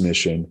this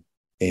mission.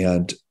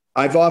 And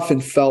I've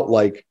often felt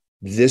like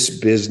this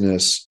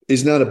business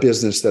is not a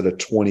business that a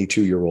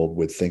 22-year-old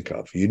would think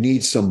of. You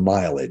need some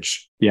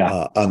mileage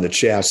on the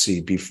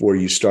chassis before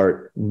you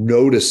start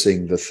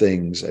noticing the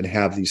things and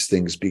have these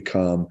things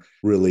become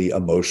really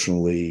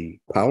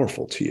emotionally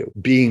powerful to you.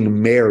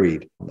 Being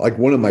married, like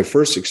one of my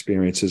first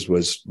experiences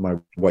was my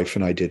wife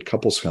and I did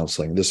couples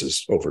counseling. This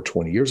is over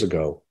 20 years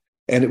ago.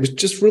 And it was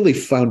just really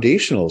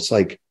foundational. It's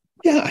like,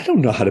 I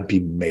don't know how to be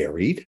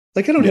married.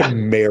 Like, I don't have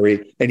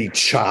any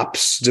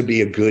chops to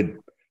be a good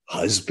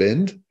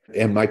husband.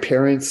 And my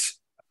parents,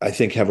 I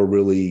think, have a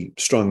really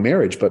strong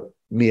marriage, but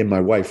me and my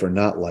wife are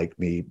not like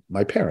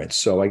my parents.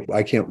 So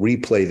I can't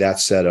replay that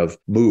set of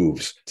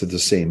moves to the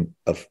same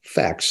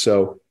effect.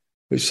 So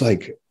it's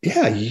like,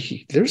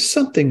 there's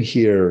something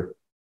here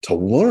to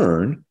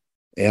learn,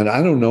 and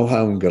I don't know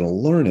how I'm going to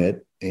learn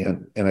it.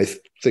 And I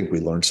think we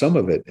learned some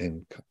of it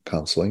in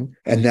counseling,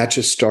 and that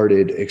just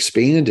started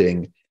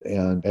expanding.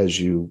 And as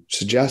you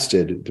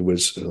suggested, it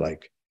was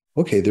like,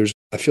 okay,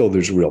 I feel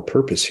there's real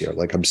purpose here.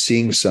 Like, I'm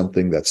seeing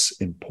something that's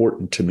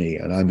important to me,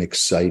 and I'm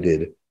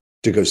excited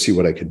to go see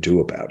what I can do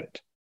about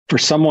it. For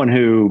someone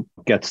who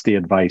gets the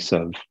advice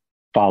of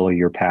follow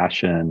your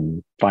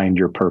passion, find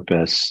your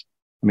purpose,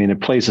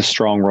 it plays a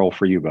strong role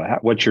for you,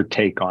 but what's your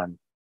take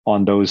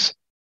on those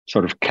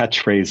sort of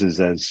catchphrases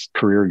as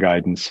career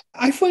guidance?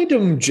 I find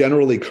them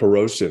generally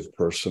corrosive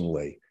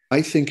personally.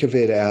 I think of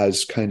it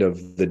as kind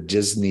of the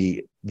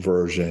Disney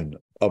version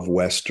of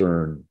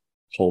Western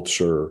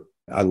culture.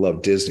 I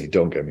love Disney,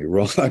 don't get me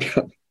wrong.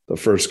 I'm the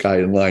first guy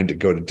in line to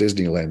go to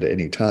Disneyland at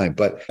any time.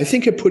 But I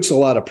think it puts a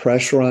lot of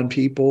pressure on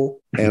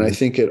people. And I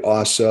think it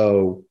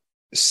also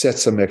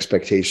sets some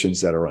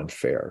expectations that are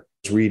unfair.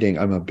 I was reading,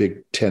 I'm a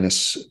big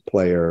tennis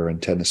player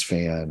and tennis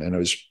fan, and I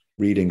was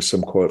reading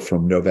some quote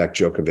from Novak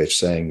Djokovic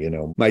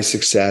saying, my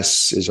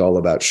success is all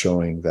about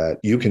showing that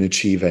you can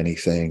achieve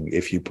anything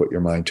if you put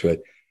your mind to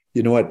it.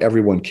 You know what?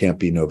 Everyone can't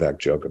be Novak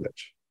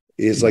Djokovic.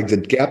 It's like the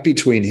gap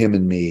between him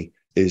and me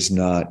is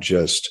not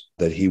just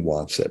that he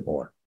wants it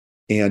more.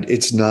 And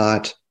it's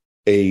not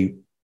a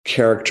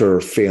character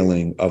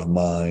failing of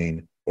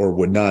mine, or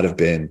would not have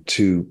been,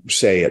 to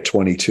say at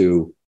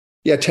 22,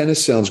 yeah,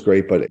 tennis sounds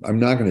great, but I'm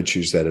not going to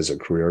choose that as a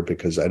career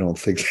because I don't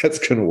think that's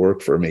going to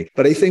work for me.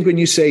 But I think when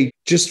you say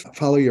just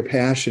follow your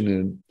passion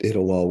and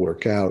it'll all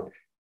work out,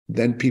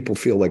 then people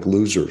feel like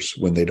losers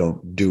when they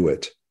don't do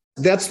it.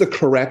 That's the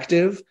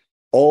corrective.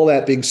 All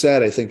that being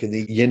said, I think in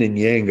the yin and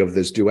yang of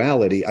this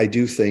duality, I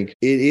do think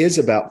it is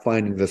about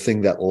finding the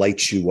thing that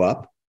lights you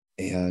up.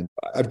 And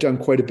I've done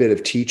quite a bit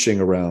of teaching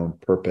around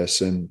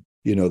purpose, and,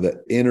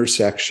 the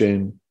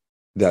intersection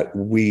that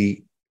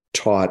we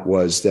taught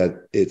was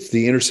that it's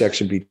the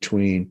intersection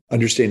between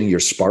understanding your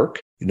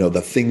spark,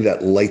 the thing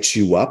that lights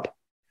you up,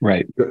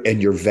 right,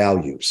 and your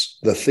values,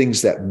 the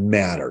things that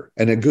matter.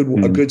 And a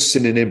good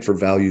synonym for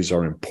values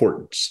are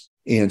importance.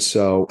 And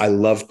so I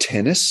love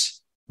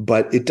tennis,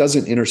 but it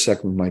doesn't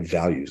intersect with my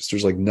values.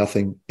 There's like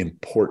nothing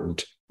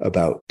important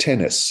about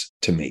tennis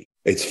to me.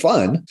 It's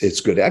fun,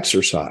 it's good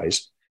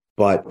exercise,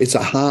 but it's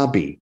a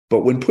hobby.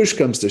 But when push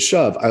comes to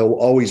shove, I will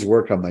always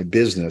work on my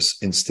business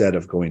instead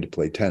of going to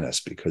play tennis,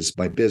 because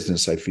my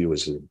business, I feel,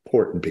 is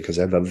important because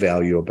I have a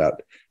value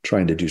about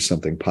trying to do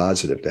something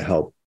positive to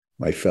help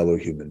my fellow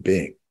human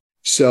being.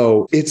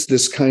 So it's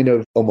this kind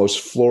of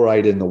almost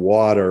fluoride in the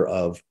water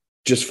of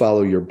just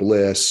follow your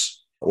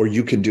bliss, or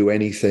you can do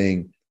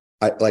anything.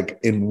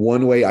 In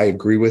one way, I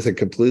agree with it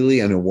completely.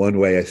 And in one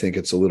way, I think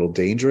it's a little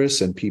dangerous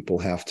and people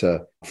have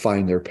to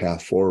find their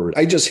path forward.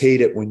 I just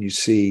hate it when you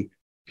see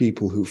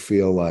people who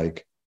feel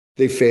like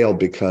they failed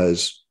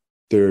because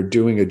they're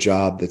doing a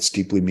job that's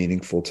deeply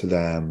meaningful to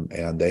them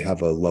and they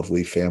have a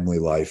lovely family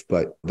life,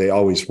 but they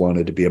always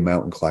wanted to be a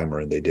mountain climber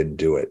and they didn't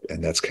do it.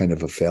 And that's kind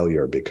of a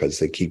failure because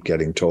they keep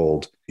getting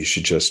told you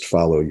should just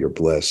follow your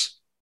bliss.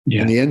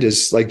 Yeah. And the end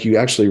is like you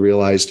actually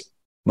realized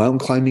mountain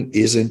climbing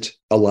isn't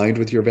aligned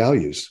with your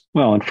values.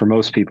 Well, and for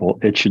most people,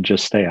 it should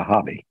just stay a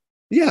hobby.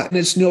 Yeah, and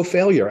it's no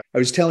failure. I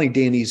was telling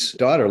Danny's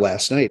daughter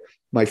last night,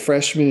 my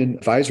freshman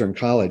advisor in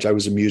college, I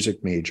was a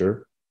music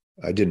major.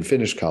 I didn't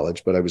finish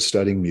college, but I was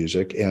studying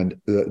music. And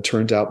it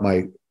turns out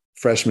my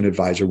freshman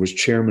advisor was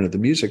chairman of the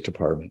music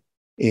department.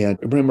 And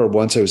I remember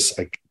once I was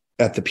like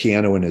at the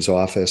piano in his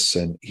office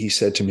and he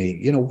said to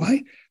me,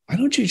 why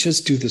don't you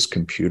just do this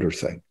computer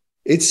thing?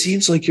 It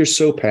seems like you're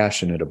so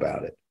passionate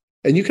about it.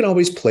 And you can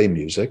always play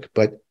music,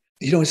 but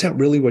is that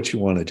really what you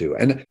want to do?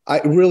 And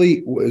it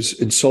really was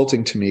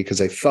insulting to me because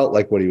I felt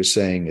like what he was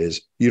saying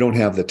is you don't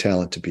have the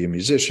talent to be a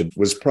musician,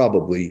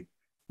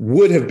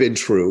 would have been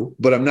true,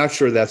 but I'm not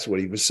sure that's what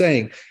he was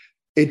saying.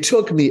 It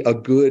took me a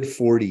good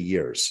 40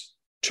 years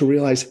to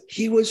realize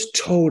he was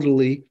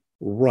totally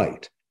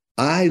right.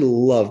 I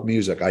love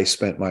music. I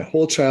spent my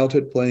whole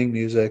childhood playing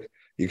music.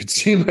 You can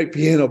see my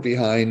piano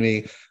behind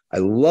me. I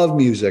love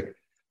music,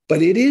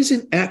 but it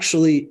isn't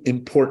actually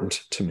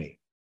important to me.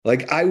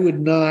 Like I would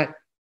not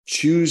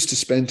choose to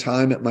spend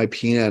time at my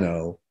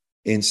piano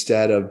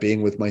instead of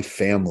being with my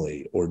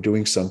family or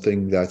doing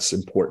something that's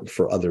important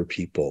for other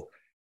people.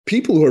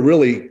 People who are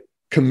really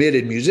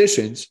committed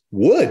musicians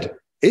would.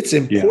 It's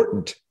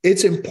important. Yeah.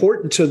 It's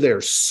important to their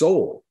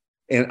soul.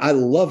 And I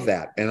love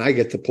that. And I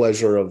get the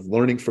pleasure of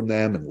learning from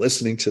them and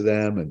listening to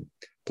them and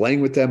playing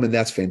with them. And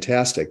that's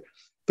fantastic.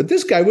 But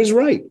this guy was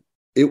right.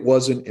 It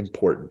wasn't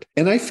important.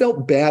 And I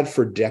felt bad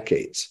for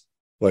decades.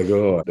 Like,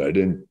 I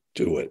didn't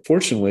do it.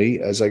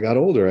 Fortunately, as I got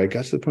older, I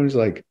got to the point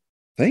where I was like,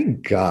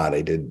 thank God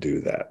I didn't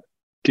do that.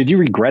 Did you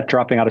regret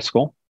dropping out of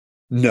school?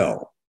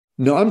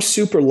 No, I'm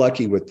super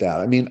lucky with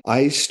that. I mean,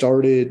 I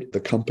started the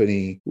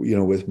company,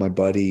 with my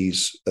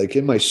buddies, like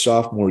in my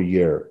sophomore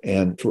year.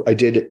 And I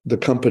did the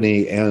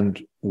company and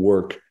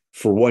work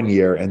for 1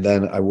 year. And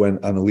then I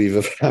went on a leave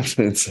of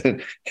absence.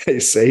 And they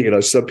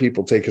say, some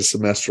people take a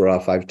semester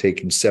off. I've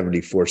taken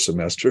 74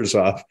 semesters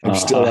off. I'm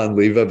still on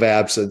leave of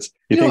absence.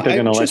 You think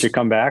they're going to let you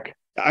come back?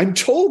 I'm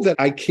told that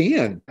I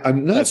can.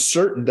 I'm not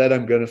certain that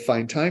I'm going to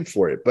find time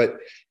for it, but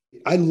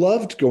I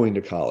loved going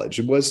to college.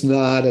 It was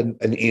not an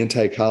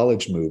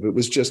anti-college move. It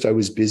was just I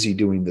was busy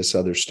doing this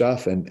other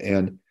stuff.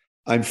 And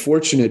I'm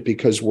fortunate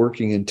because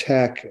working in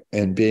tech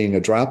and being a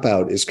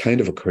dropout is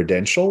kind of a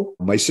credential.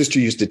 My sister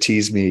used to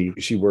tease me.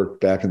 She worked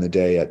back in the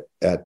day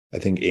at I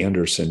think,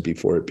 Anderson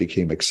before it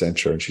became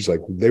Accenture. And she's like,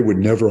 they would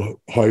never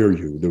hire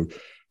you.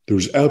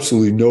 There's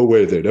absolutely no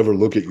way they'd ever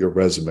look at your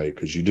resume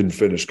because you didn't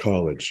finish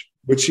college.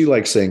 Which she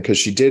likes saying because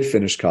she did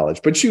finish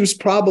college, but she was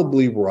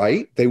probably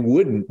right. They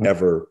wouldn't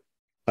ever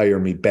hire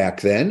me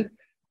back then.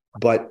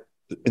 But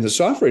in the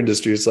software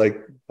industry, it's like,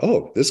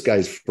 oh, this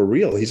guy's for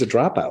real. He's a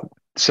dropout.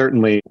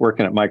 Certainly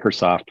working at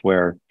Microsoft,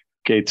 where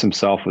Gates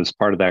himself was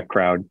part of that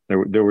crowd,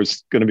 there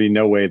was going to be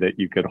no way that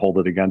you could hold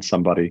it against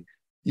somebody.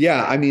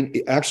 Yeah, I mean,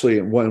 actually,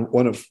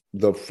 one of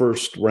the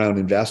first round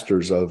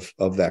investors of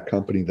that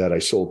company that I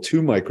sold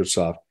to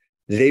Microsoft,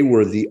 they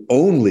were the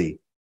only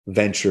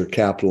venture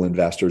capital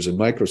investors in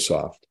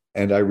Microsoft.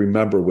 And I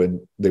remember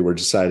when they were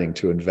deciding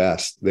to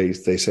invest, they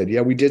said,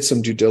 yeah, we did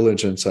some due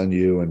diligence on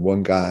you. And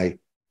one guy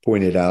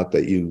pointed out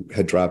that you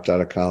had dropped out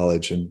of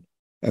college. And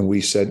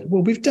we said,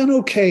 well, we've done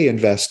okay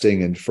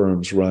investing in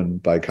firms run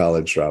by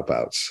college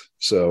dropouts.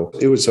 So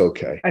it was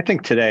okay. I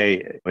think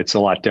today it's a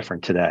lot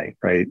different today,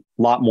 right?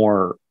 A lot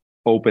more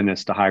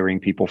openness to hiring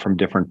people from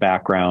different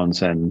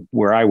backgrounds. And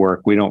where I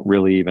work, we don't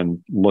really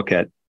even look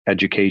at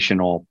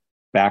educational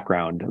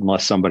background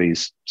unless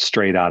somebody's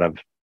straight out of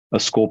a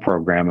school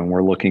program and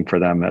we're looking for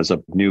them as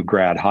a new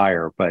grad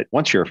hire. But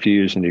once you're a few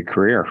years into your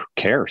career, who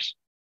cares?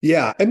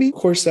 Yeah. I mean, of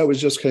course, that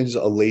was just kind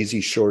of a lazy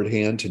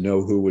shorthand to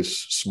know who was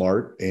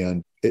smart.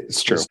 And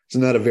it's true. It's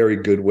not a very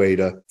good way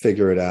to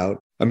figure it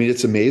out. I mean,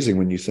 it's amazing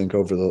when you think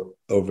over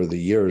the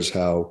years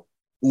how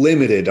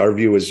limited our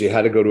view is. You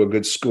had to go to a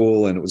good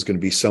school and it was going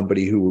to be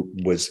somebody who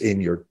was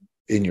in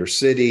your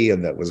city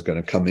and that was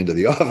going to come into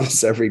the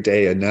office every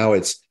day. And now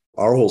it's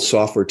our whole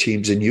software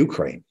team's in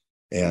Ukraine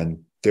and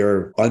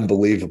they're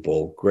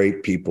unbelievable,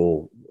 great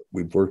people.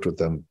 We've worked with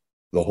them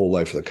the whole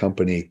life of the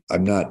company.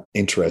 I'm not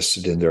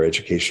interested in their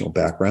educational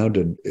background.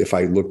 And if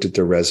I looked at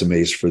their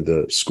resumes for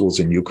the schools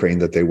in Ukraine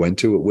that they went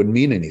to, it wouldn't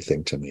mean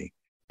anything to me.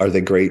 Are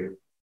they great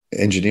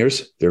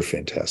engineers? They're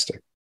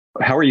fantastic.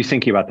 How are you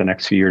thinking about the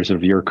next few years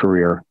of your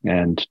career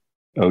and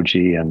OG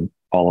and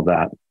all of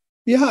that?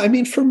 Yeah, I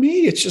mean, for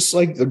me, it's just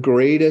like the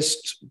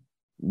greatest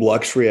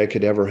luxury I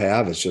could ever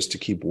have is just to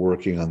keep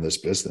working on this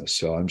business.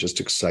 So I'm just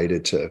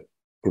excited to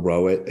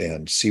grow it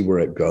and see where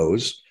it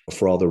goes.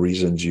 For all the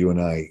reasons you and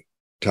I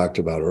talked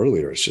about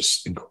earlier, it's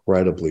just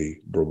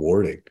incredibly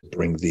rewarding to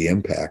bring the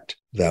impact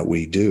that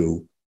we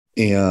do.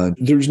 And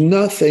there's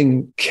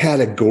nothing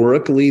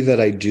categorically that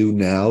I do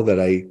now that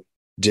I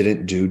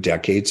didn't do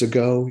decades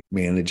ago.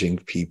 Managing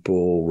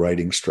people,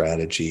 writing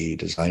strategy,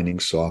 designing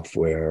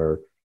software,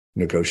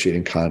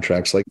 negotiating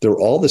contracts, like they're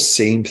all the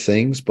same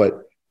things,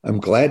 but I'm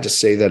glad to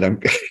say that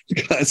I'm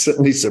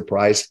constantly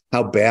surprised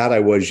how bad I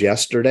was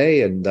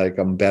yesterday and like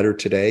I'm better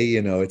today.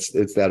 You know, it's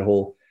that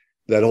whole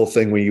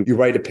thing when you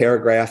write a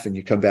paragraph and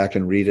you come back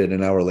and read it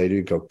an hour later,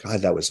 you go,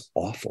 God, that was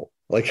awful.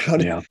 Like how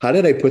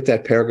did I put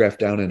that paragraph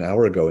down an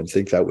hour ago and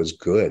think that was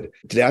good?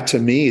 That to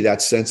me,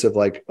 that sense of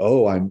like,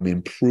 oh, I'm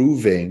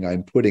improving,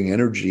 I'm putting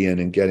energy in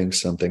and getting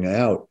something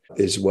out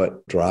is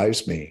what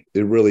drives me.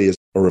 It really is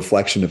a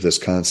reflection of this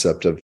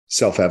concept of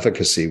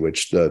self-efficacy,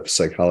 which the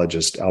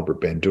psychologist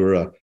Albert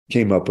Bandura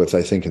came up with,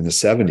 I think, in the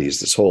 70s,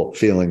 this whole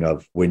feeling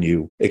of when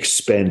you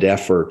expend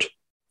effort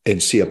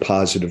and see a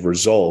positive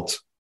result,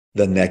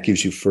 then that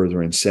gives you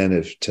further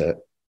incentive to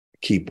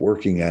keep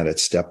working at it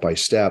step by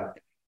step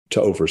to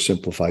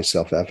oversimplify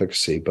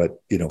self-efficacy.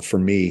 But, you know, for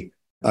me,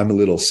 I'm a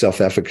little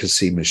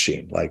self-efficacy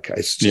machine. Like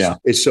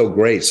it's so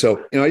great. So,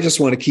 you know, I just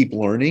want to keep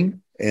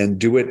learning and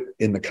do it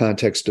in the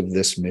context of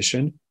this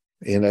mission.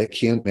 And I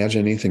can't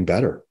imagine anything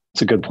better.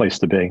 It's a good place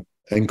to be.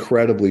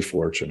 Incredibly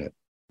fortunate.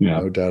 Yeah.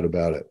 No doubt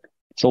about it.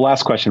 So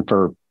last question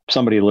for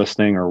somebody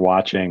listening or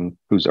watching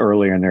who's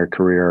earlier in their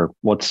career,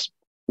 what's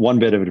one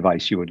bit of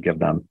advice you would give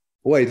them?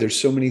 Boy, there's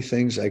so many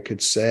things I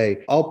could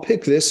say. I'll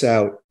pick this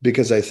out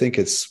because I think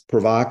it's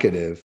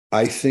provocative.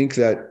 I think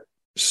that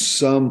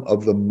some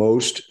of the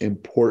most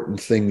important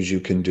things you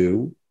can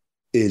do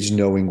is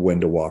knowing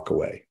when to walk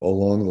away.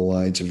 Along the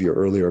lines of your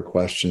earlier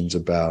questions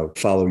about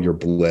follow your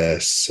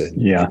bliss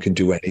and you can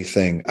do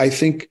anything. I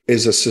think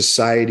as a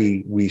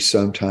society, we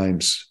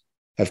sometimes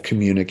have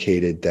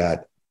communicated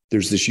that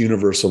there's this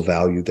universal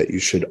value that you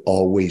should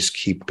always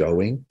keep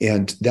going.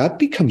 And that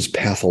becomes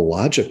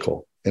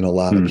pathological in a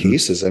lot of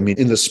cases. I mean,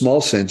 in the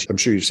small sense, I'm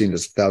sure you've seen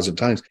this 1,000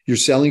 times, you're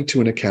selling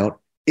to an account,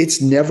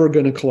 it's never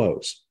going to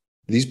close.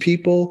 These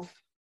people,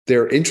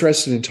 they're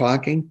interested in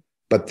talking,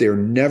 but they're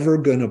never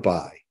going to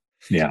buy.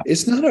 Yeah.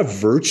 It's not a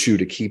virtue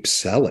to keep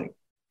selling.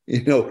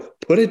 You know,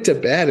 put it to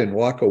bed and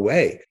walk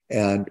away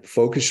and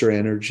focus your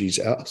energies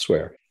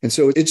elsewhere. And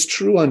so it's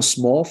true on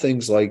small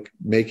things like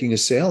making a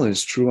sale, and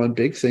it's true on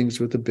big things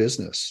with the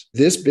business.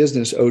 This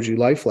business, OG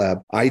Life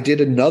Lab, I did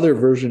another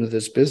version of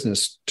this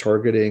business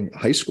targeting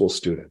high school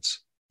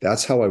students.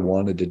 That's how I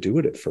wanted to do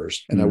it at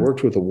first. And I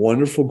worked with a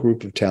wonderful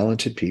group of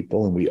talented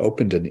people, and we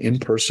opened an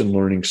in-person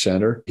learning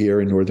center here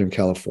in Northern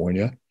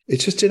California. It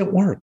just didn't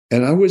work.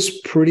 And I was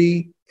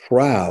pretty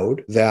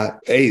proud that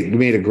A, we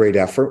made a great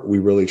effort. We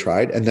really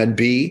tried. And then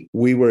B,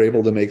 we were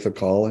able to make the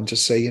call and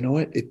just say, you know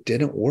what? It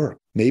didn't work.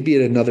 Maybe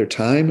at another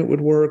time it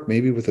would work.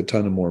 Maybe with a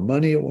ton of more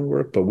money it would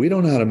work, but we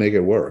don't know how to make it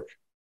work.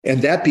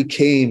 And that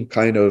became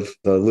kind of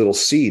the little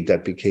seed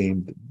that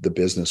became the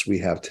business we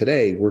have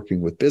today,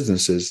 working with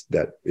businesses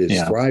that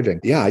is thriving.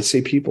 Yeah, I'd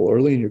say people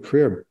early in your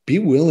career, be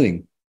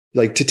willing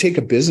like to take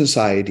a business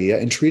idea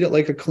and treat it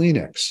like a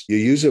Kleenex. You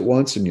use it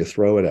once and you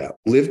throw it out.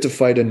 Live to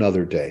fight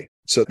another day.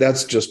 So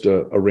that's just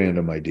a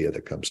random idea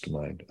that comes to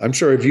mind. I'm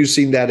sure, have you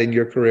seen that in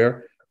your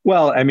career?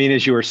 Well, I mean,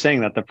 as you were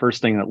saying that, the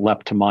first thing that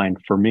leapt to mind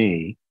for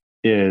me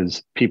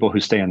is people who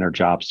stay in their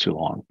jobs too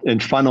long.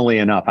 And funnily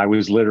enough, I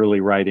was literally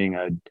writing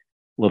a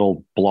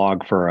little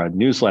blog for a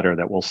newsletter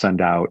that we'll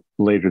send out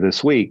later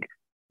this week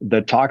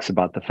that talks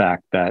about the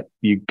fact that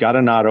you got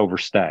to not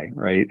overstay,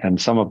 right? And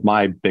some of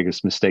my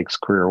biggest mistakes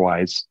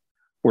career-wise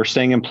were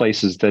staying in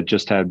places that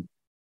just had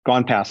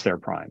gone past their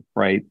prime,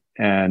 right?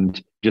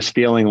 And just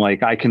feeling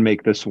like I can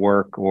make this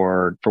work,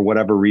 or for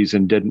whatever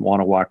reason, didn't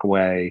want to walk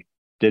away,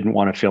 didn't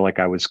want to feel like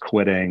I was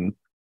quitting.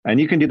 And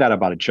you can do that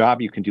about a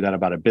job. You can do that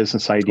about a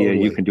business idea.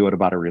 Totally. You can do it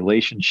about a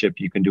relationship.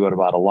 You can do it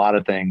about a lot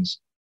of things.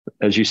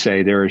 As you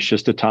say, there is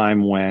just a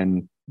time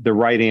when the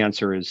right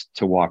answer is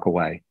to walk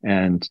away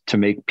and to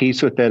make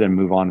peace with it and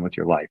move on with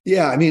your life.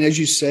 Yeah. I mean, as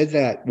you said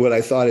that, what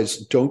I thought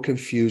is don't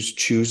confuse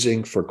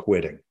choosing for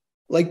quitting.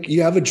 Like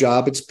you have a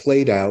job, it's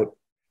played out.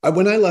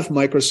 When I left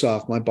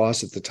Microsoft, my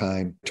boss at the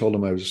time told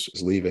him I was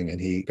leaving, and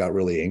he got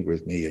really angry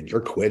with me and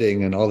you're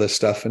quitting and all this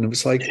stuff. And it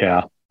was like,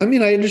 yeah. I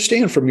mean, I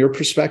understand from your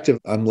perspective,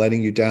 I'm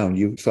letting you down.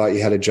 You thought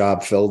you had a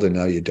job filled and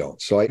now you don't.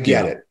 So I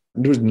get it.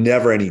 There was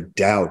never any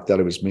doubt that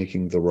I was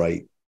making the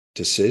right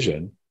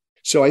decision.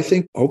 So I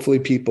think hopefully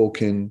people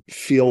can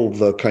feel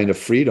the kind of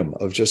freedom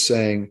of just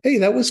saying, hey,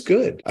 that was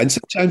good. And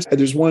sometimes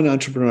there's one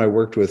entrepreneur I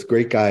worked with,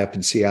 great guy up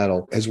in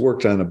Seattle, has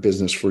worked on a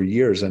business for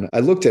years. And I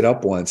looked it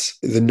up once,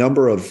 the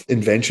number of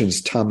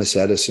inventions Thomas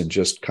Edison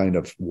just kind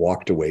of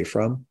walked away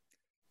from.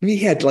 He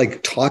had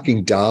like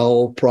talking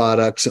doll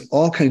products and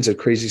all kinds of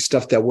crazy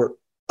stuff that were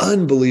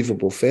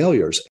unbelievable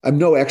failures. I'm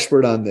no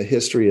expert on the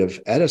history of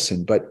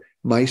Edison, but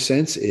my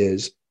sense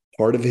is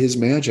part of his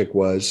magic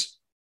was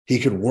he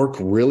could work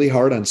really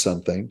hard on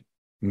something,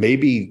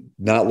 maybe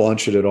not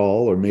launch it at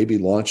all, or maybe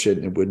launch it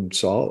and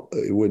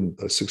it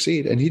wouldn't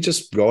succeed. And he'd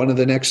just go on to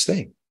the next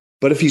thing.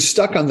 But if he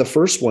stuck on the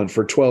first one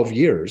for 12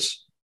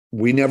 years,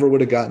 we never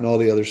would have gotten all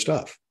the other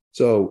stuff.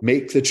 So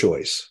make the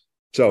choice.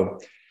 So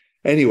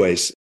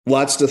anyways,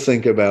 lots to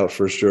think about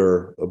for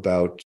sure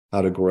about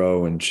how to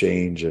grow and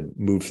change and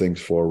move things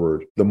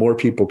forward. The more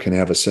people can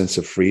have a sense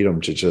of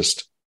freedom to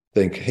just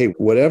think, hey,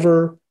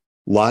 whatever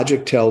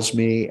logic tells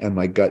me and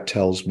my gut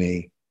tells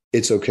me,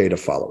 it's okay to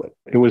follow it.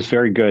 It was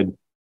very good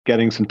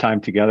getting some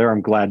time together.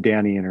 I'm glad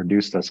Danny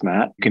introduced us,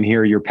 Matt. You can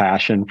hear your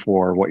passion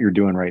for what you're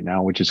doing right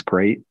now, which is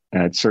great.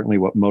 And it's certainly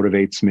what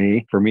motivates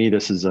me. For me,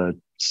 this is a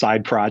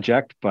side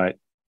project, but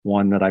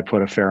one that I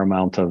put a fair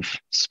amount of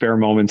spare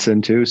moments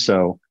into.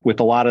 So with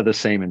a lot of the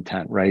same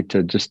intent, right?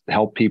 To just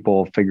help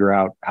people figure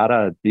out how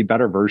to be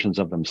better versions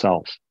of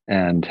themselves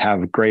and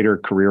have greater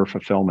career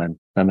fulfillment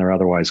than they're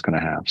otherwise going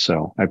to have.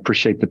 So I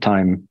appreciate the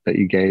time that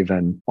you gave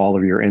and all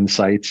of your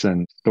insights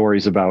and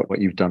stories about what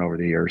you've done over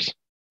the years.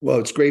 Well,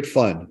 it's great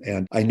fun.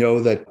 And I know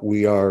that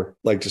we are,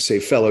 like to say,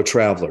 fellow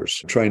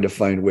travelers, trying to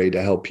find a way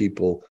to help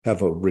people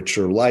have a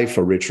richer life,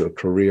 a richer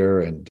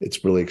career. And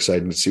it's really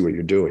exciting to see what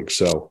you're doing.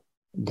 So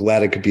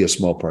glad I could be a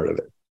small part of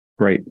it.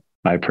 Great.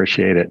 I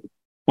appreciate it. I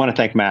want to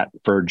thank Matt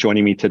for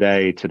joining me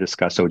today to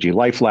discuss OG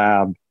Life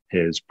Lab,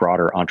 his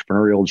broader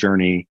entrepreneurial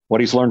journey, what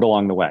he's learned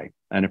along the way.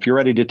 And if you're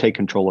ready to take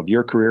control of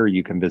your career,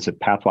 you can visit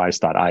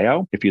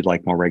pathwise.io. If you'd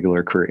like more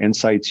regular career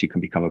insights, you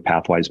can become a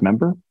Pathwise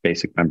member.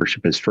 Basic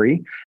membership is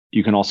free.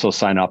 You can also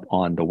sign up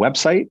on the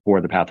website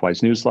for the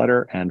Pathwise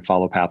newsletter and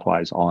follow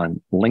Pathwise on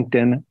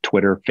LinkedIn,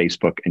 Twitter,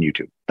 Facebook, and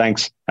YouTube.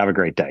 Thanks. Have a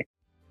great day.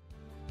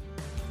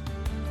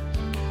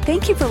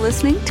 Thank you for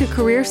listening to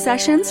Career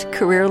Sessions,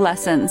 Career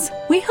Lessons.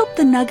 We hope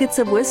the nuggets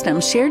of wisdom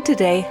shared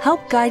today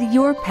help guide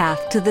your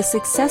path to the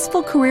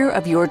successful career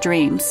of your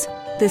dreams.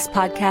 This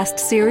podcast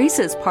series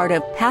is part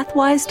of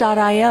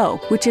Pathwise.io,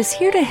 which is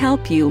here to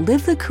help you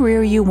live the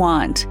career you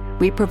want.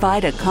 We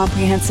provide a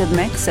comprehensive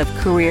mix of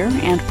career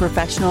and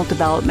professional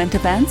development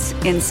events,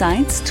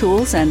 insights,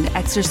 tools, and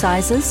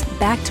exercises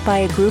backed by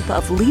a group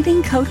of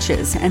leading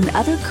coaches and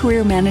other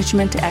career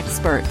management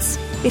experts.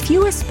 If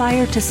you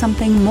aspire to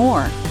something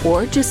more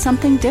or just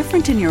something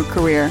different in your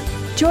career,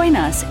 join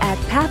us at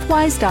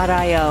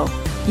Pathwise.io.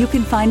 You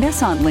can find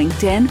us on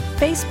LinkedIn,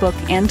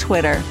 Facebook, and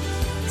Twitter.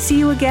 See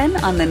you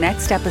again on the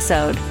next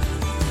episode.